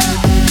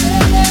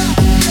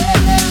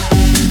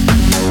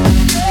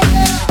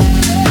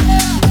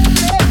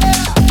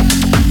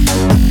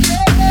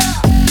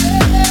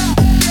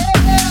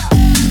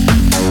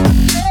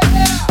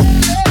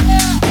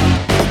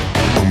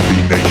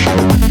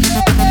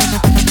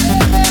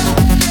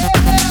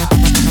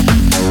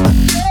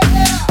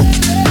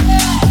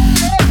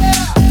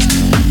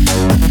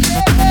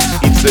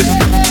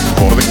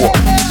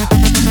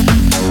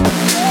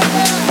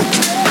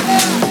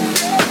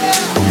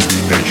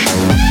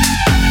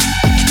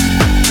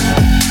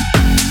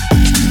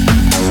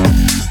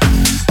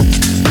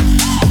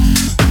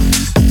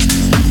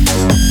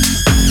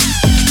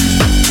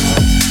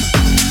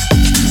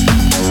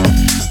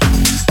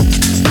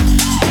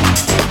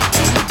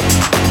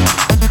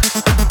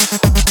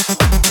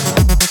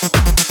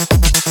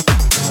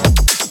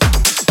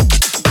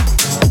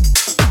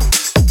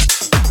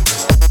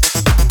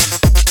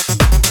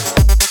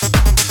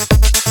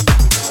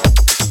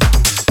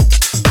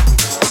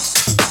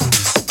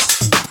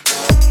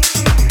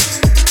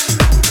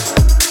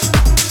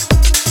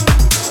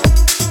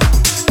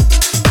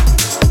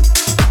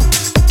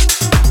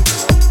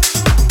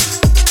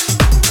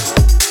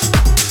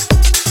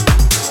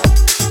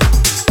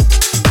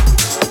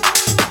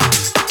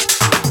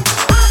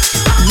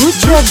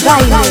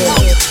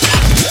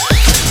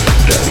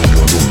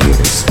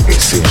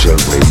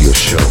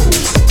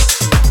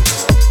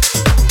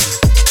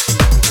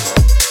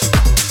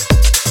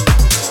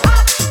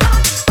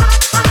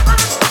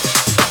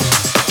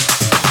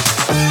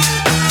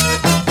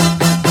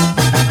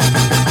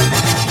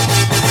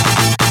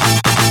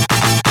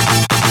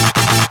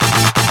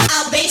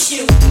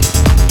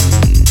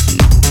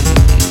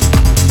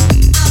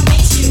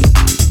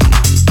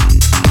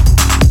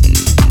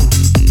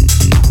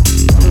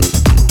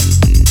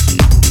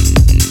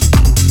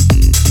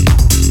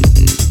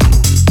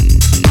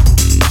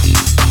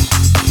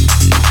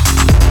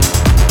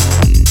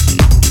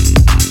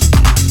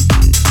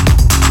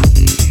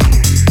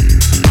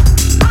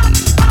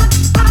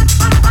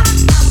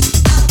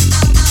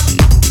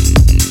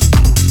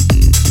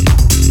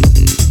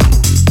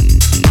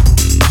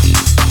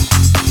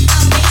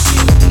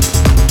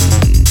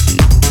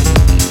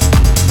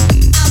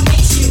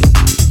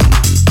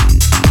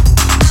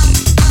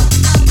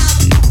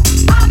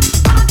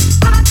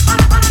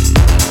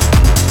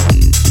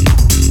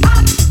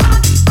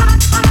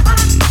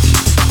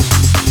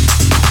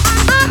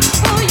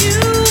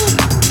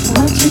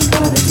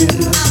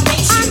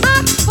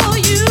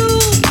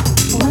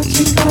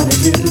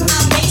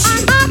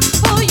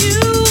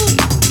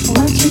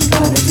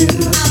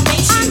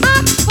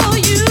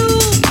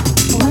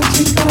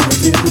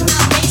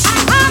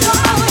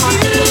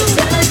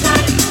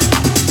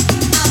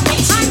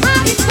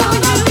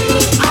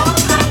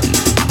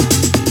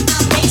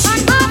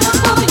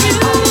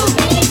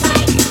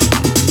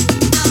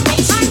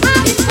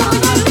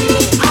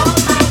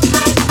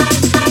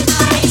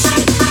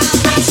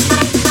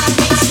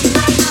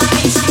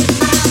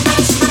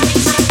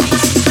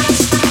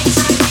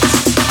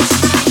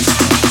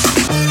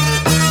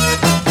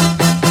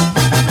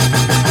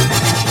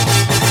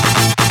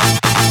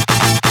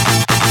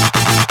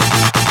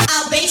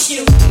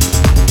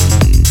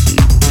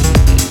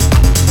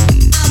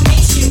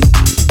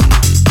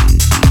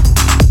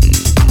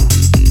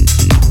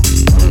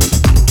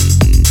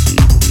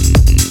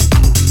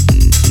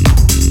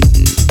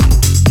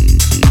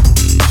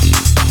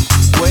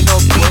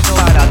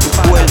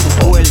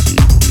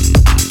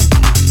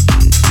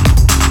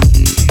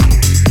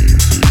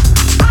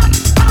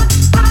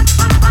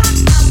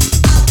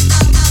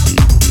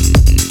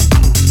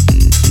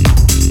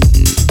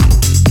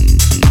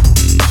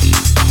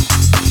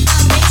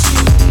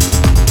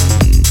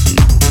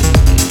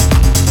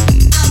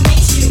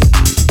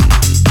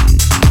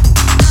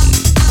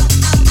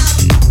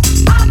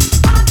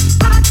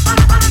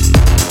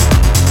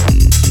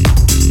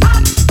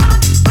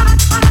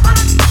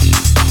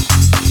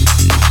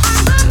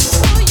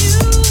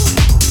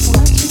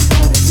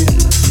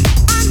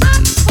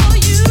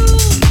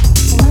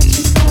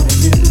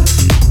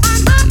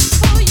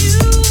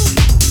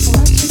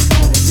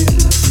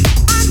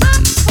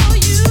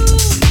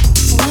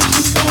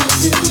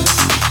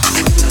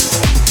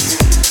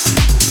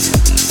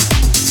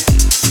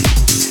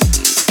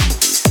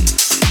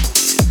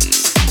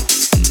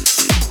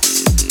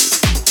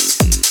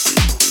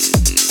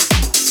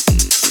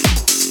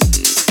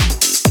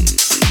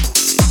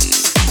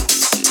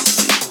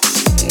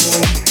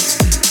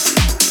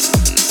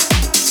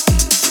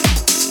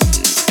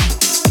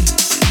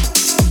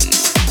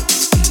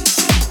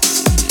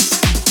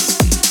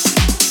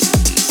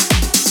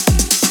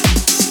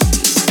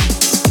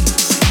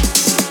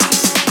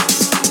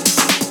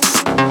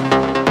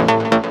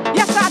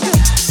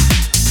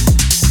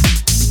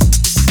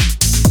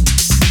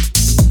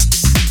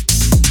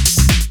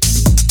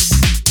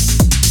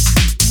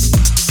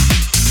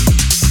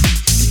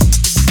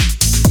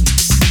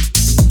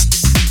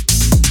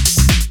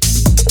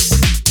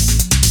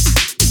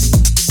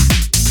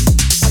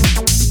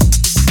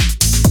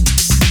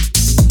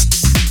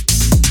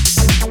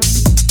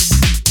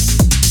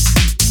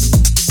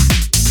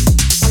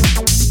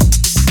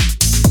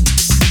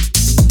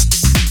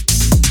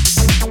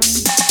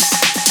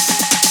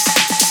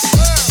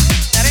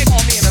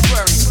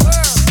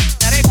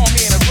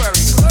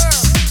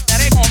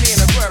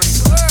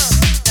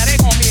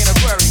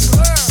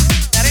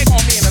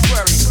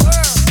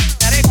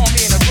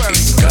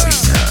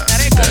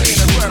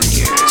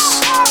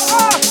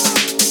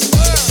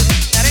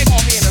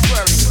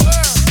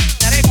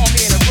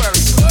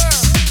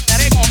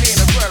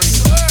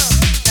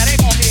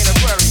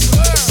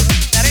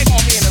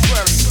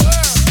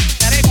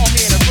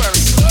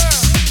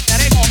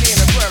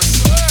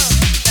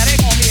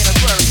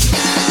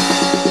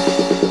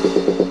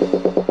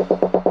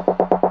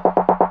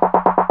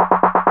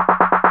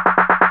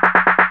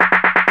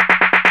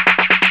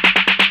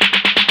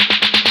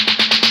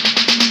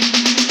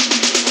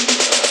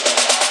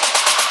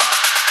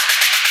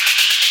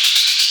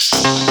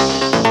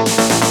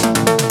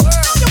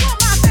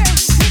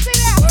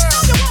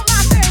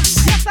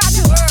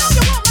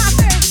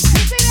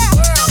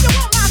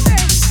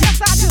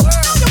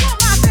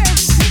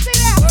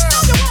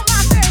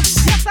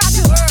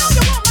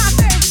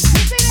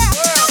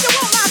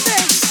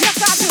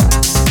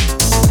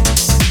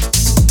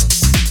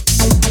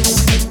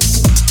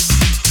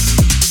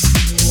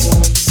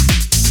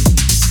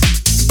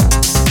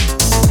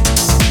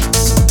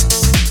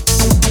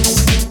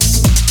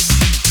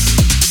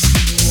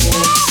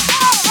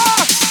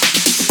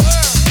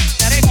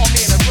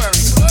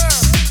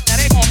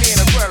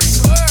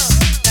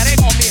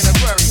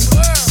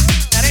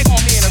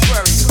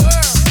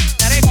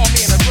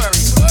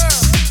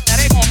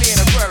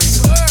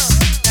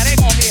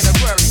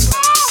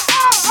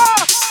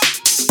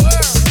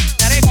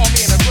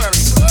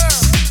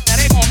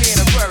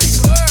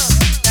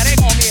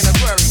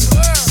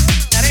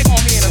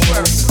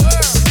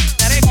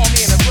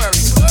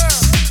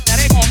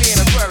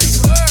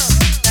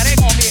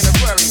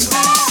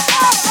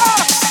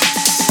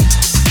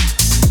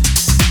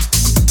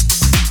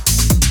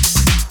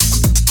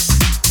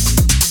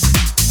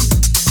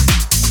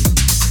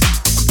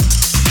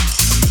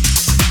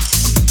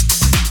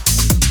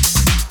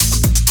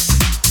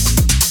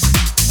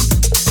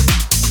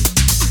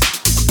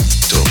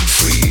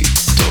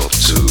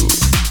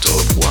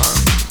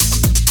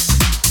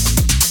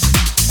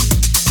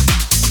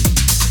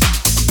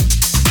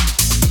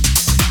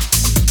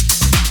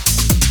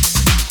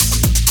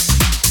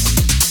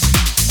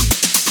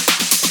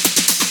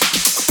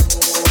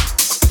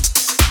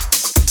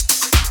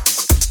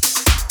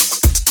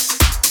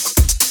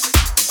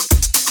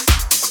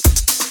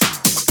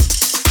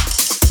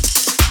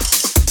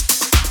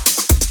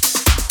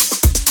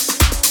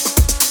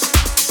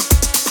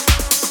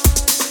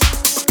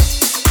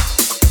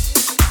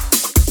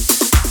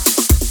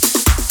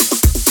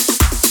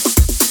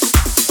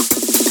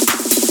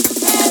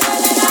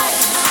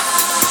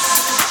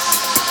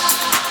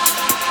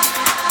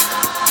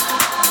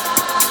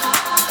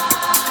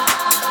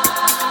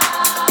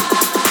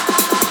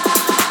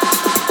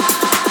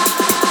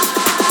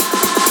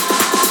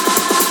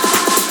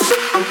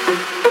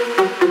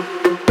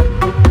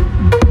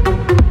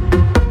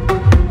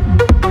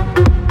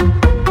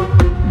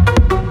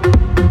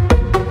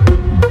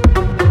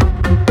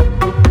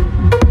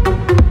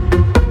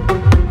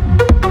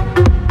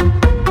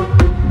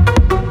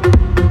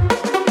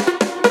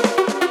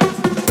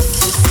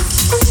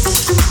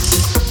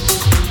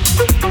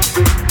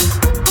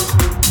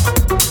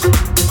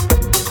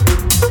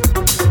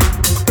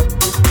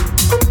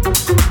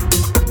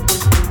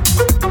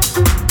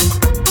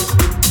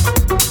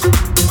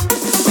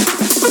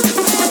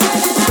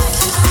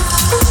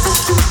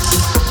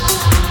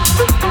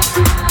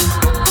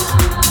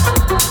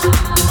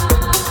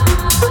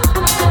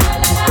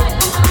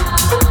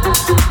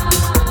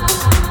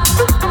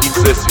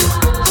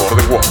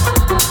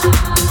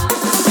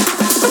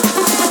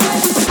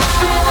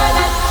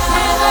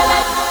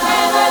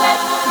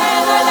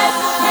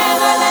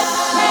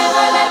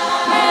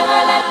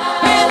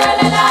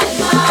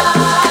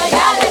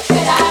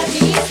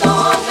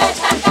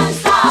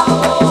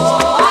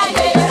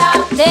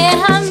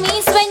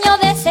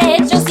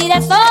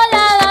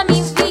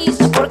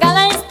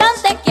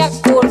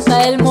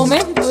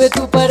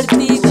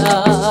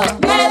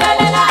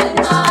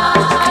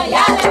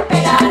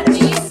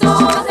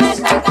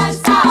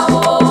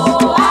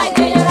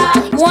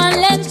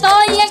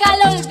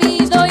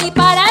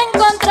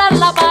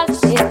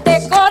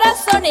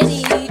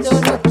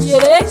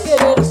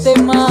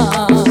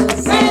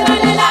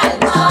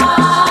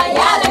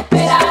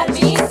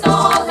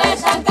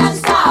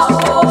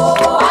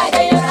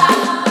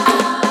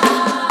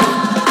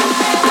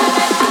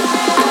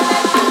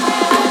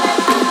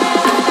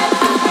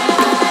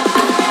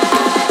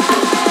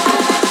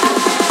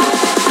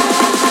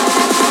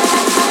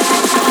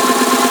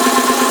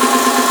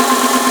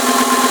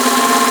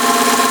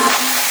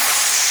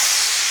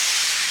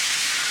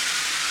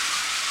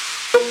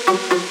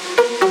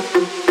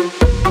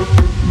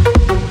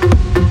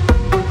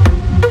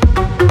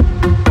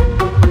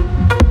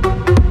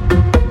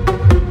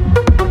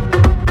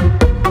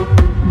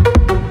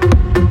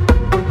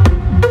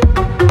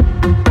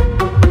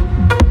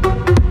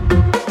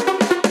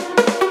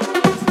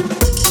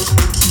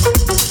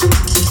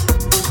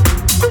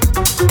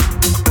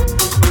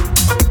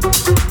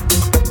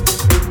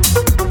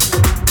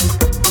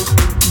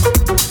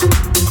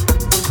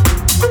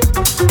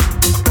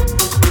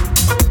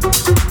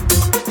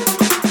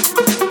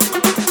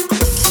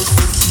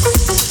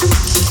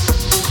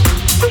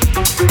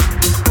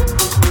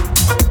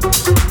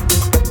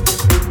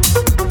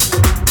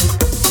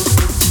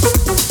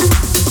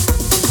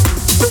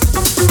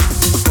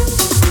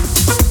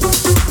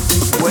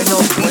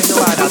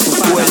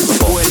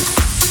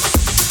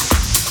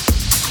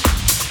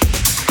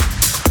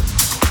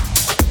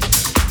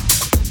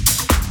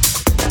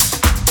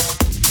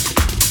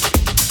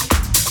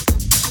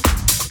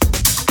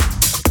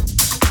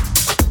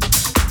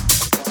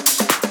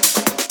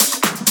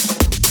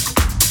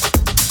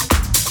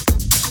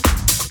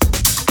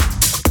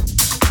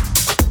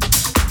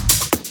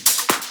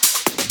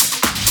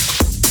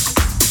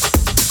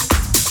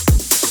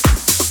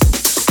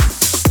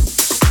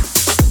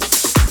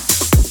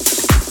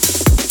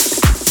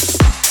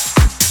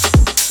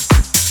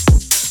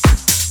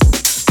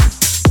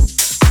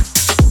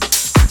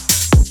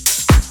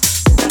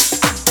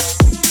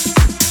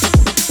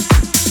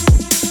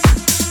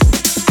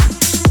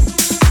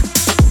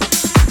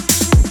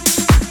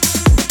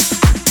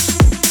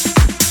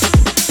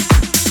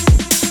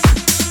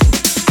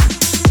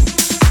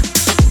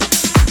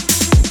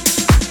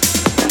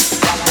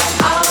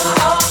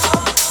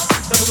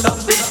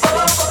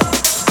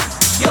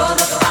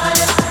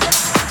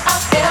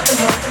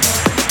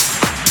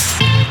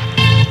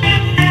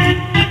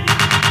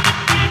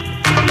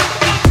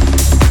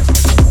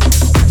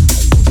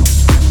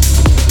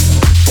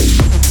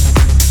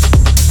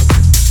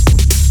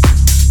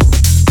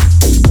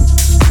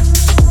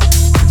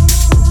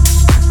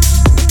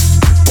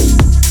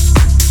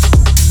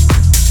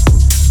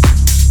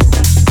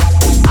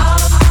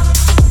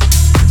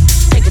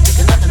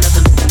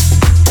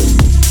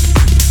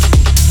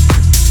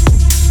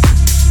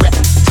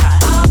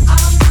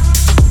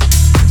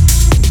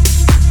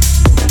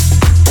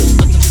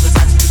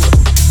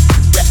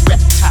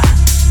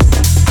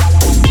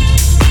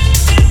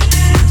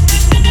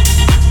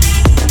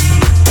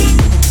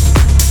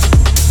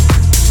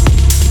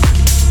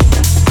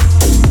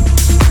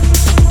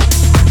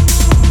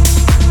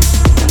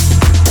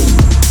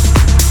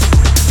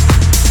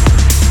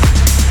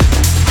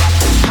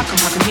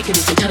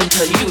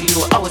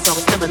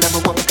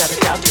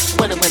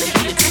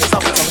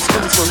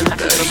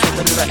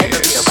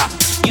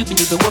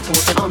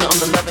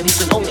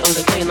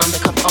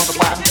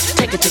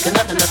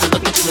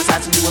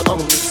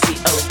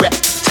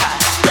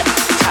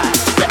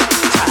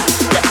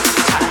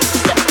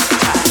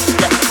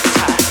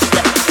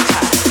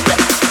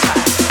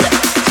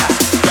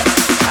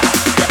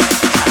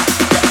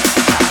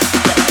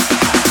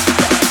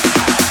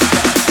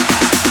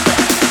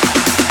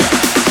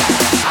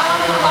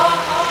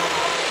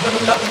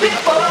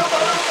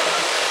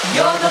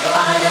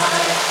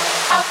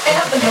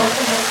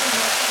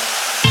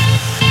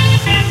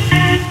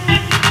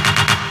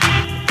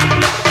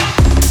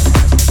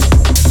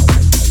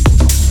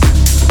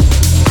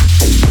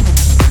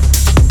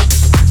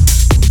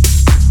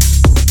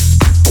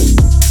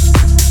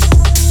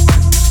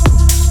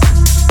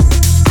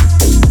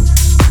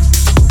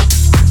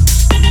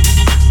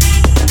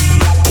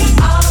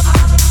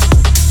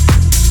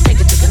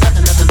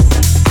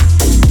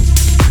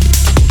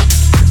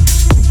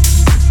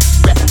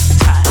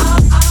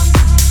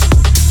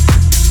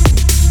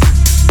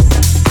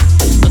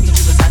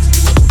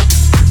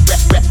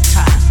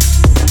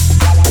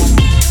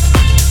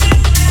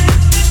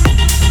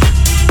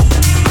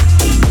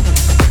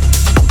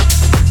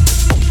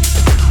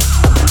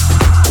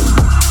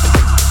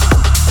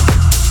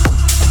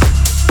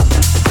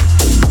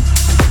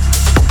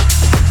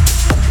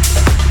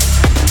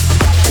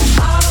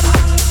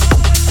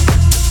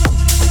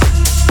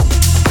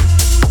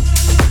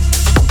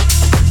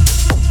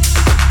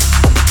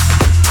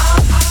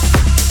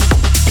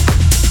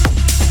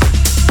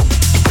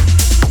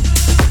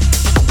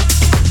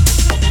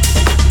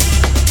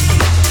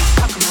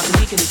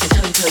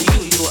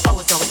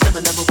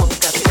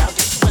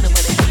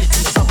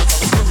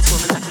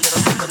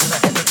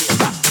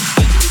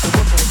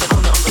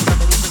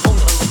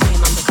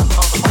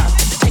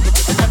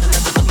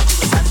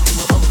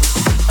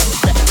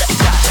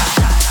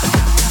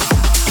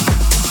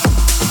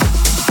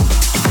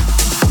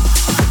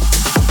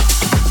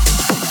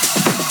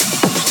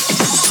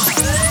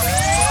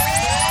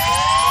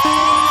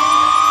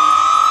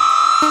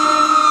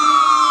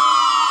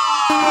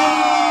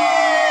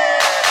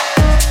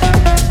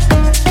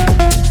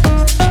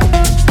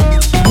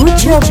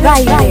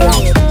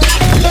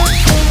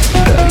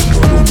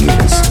 Dario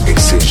Nuñez,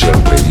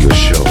 Essential Radio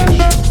Show.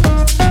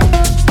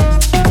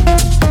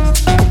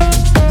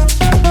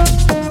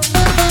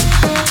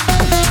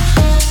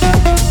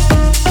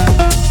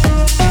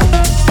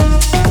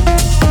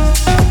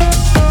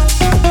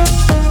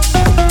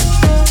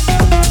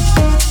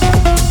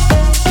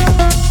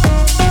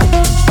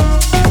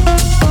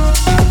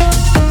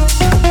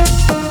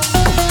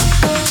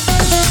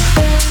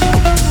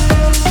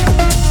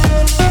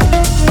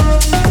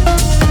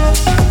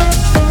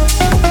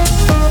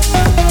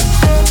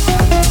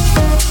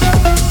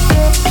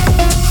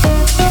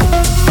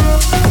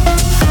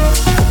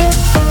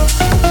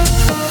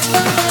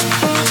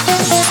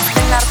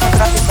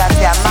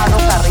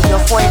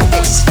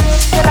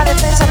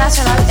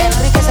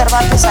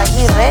 Cervantes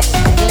Aguirre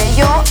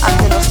leyó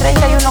ante los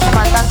 31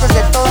 comandantes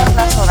de todas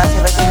las zonas y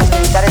regiones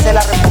militares de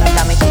la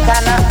República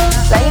Mexicana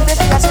la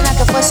investigación a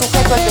que fue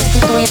sujeto el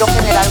destituido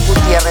general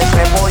Gutiérrez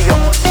Rebollo.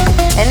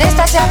 En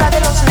esta se habla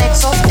de los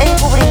nexos,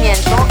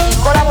 encubrimiento y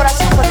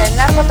colaboración con el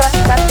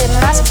narcotraficante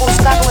más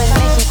buscado en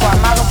México,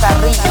 Amado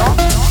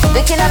Carrillo,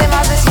 de quien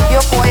además recibió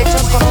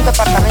cohechos con un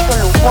departamento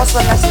lujoso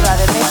en la Ciudad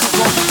de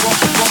México.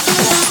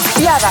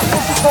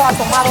 México ha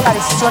tomado la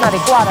decisión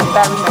adecuada de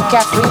Dario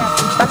McCaffrey,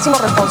 máximo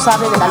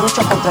responsable de la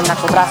lucha contra el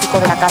narcotráfico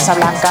de la Casa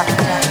Blanca.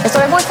 Esto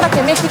demuestra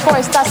que México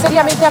está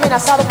seriamente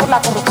amenazado por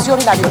la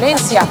corrupción y la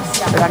violencia,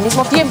 pero al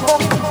mismo tiempo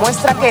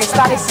muestra que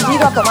está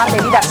decidido a tomar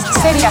medidas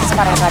serias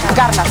para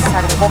erradicarlas,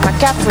 agregó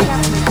McCaffrey.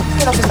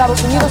 Que los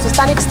Estados Unidos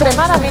están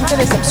extremadamente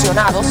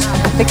decepcionados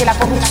de que la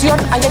corrupción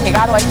haya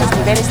llegado a estos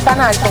niveles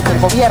tan altos del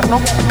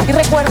gobierno y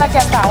recuerda que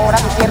hasta ahora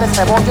Gutiérrez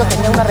Rebollo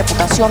tenía una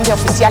reputación de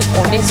oficial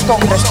honesto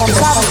y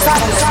responsable.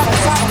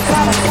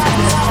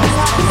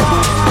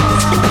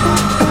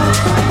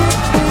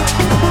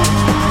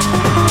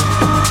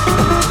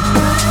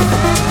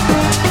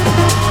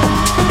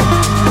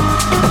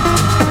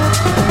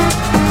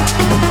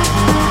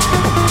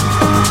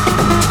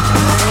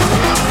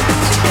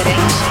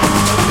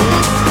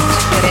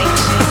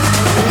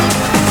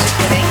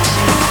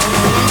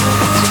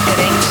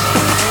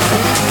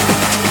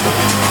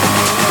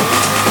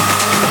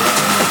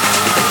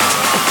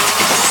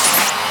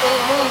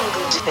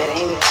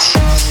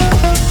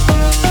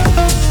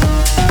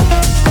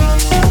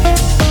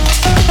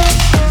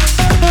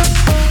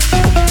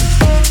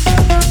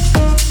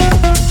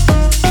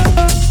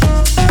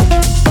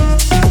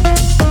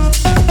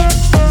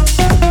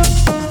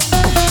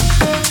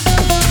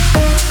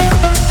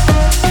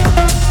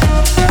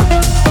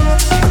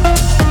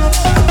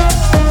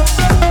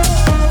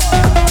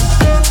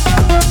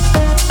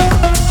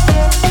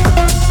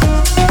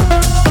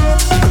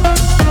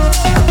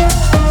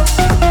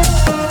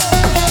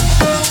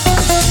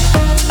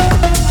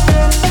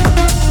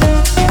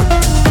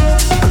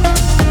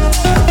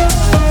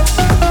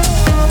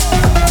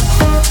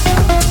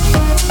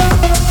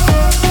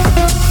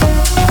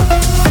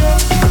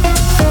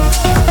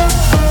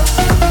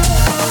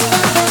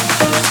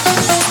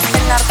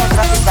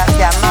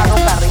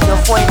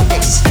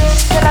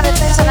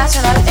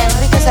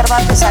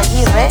 Cervantes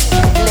Aguirre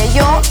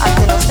leyó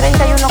ante los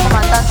 31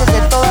 comandantes de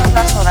todas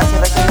las zonas y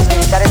regiones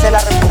militares de la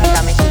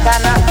República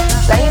Mexicana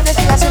la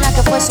investigación a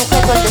que fue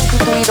sujeto el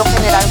destituido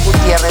general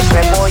Gutiérrez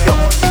Rebollo.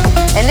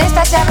 En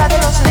esta se habla de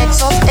los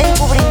nexos,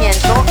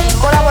 encubrimiento y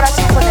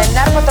colaboración con el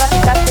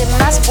narcotraficante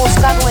más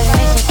buscado en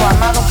México,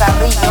 Amado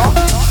Carrillo,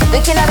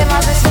 de quien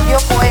además recibió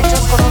cohechos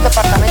con un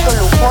departamento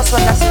lujoso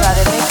en la Ciudad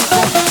de México.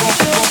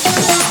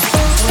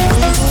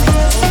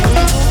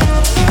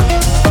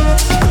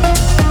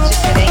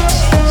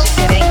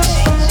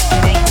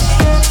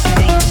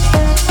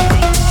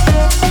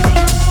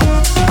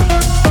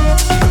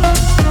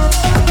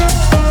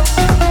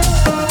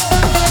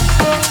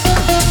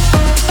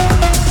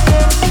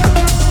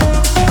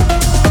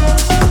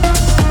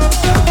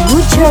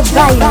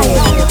 Dario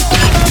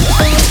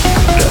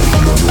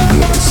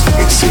Nuñez,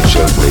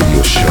 Essential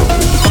Radio Show.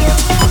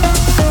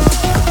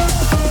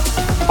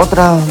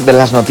 Otra de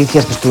las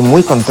noticias que estoy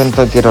muy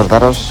contento y quiero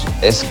daros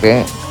es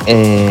que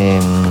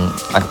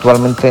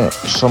actualmente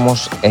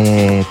somos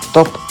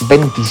top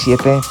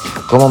 27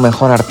 como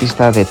mejor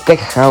artista de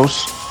Tech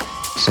House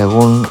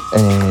según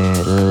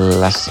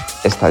las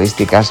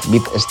estadísticas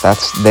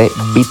BeatStats de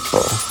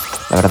Beatport.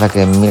 La verdad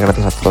que mil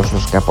gracias a todos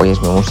los que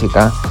apoyáis mi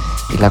música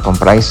y la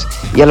compráis,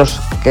 y a los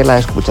que la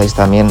escucháis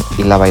también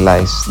y la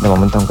bailáis, de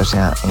momento aunque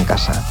sea en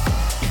casa.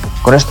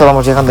 Con esto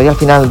vamos llegando ya al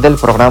final del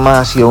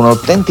programa. Ha sido un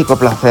auténtico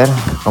placer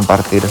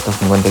compartir estos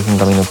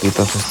 55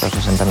 minutitos, estos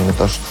 60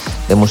 minutos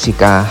de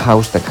música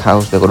house, tech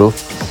house, de groove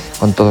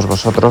con todos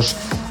vosotros.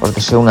 Os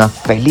deseo una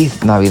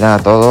feliz Navidad a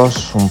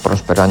todos, un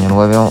próspero año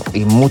nuevo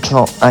y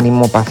mucho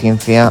ánimo,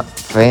 paciencia,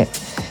 fe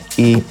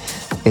y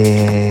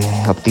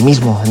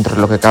optimismo entre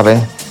lo que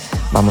cabe.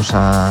 Vamos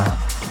a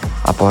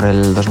por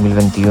el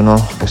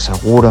 2021, que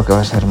seguro que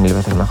va a ser 1000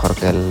 veces mejor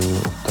que el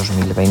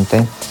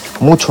 2020.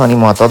 Mucho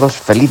ánimo a todos,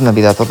 feliz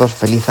Navidad a todos,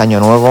 feliz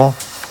año nuevo,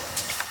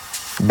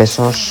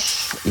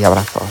 besos y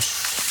abrazos.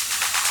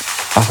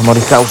 Paz, amor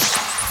y house.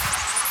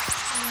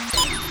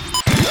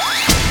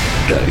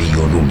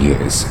 Dario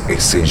Nuñez,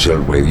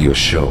 Essential Radio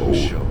Show.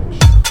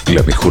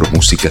 La mejor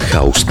música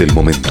house del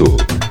momento.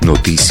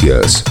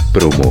 Noticias,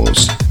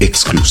 promos,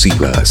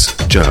 exclusivas,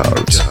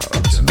 charts,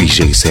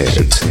 DJ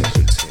sets.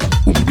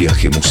 Un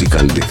viaje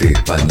musical desde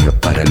España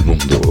para el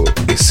mundo.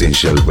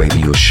 Essential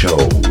Radio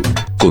Show.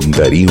 Con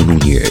Dario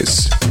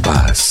Nuñez.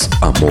 Paz,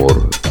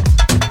 amor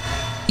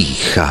y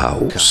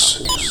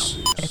house.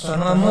 Esto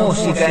no es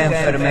música, es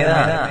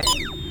enfermedad.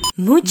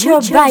 Mucho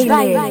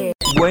baile.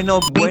 Bueno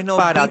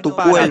para tu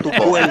cuerpo.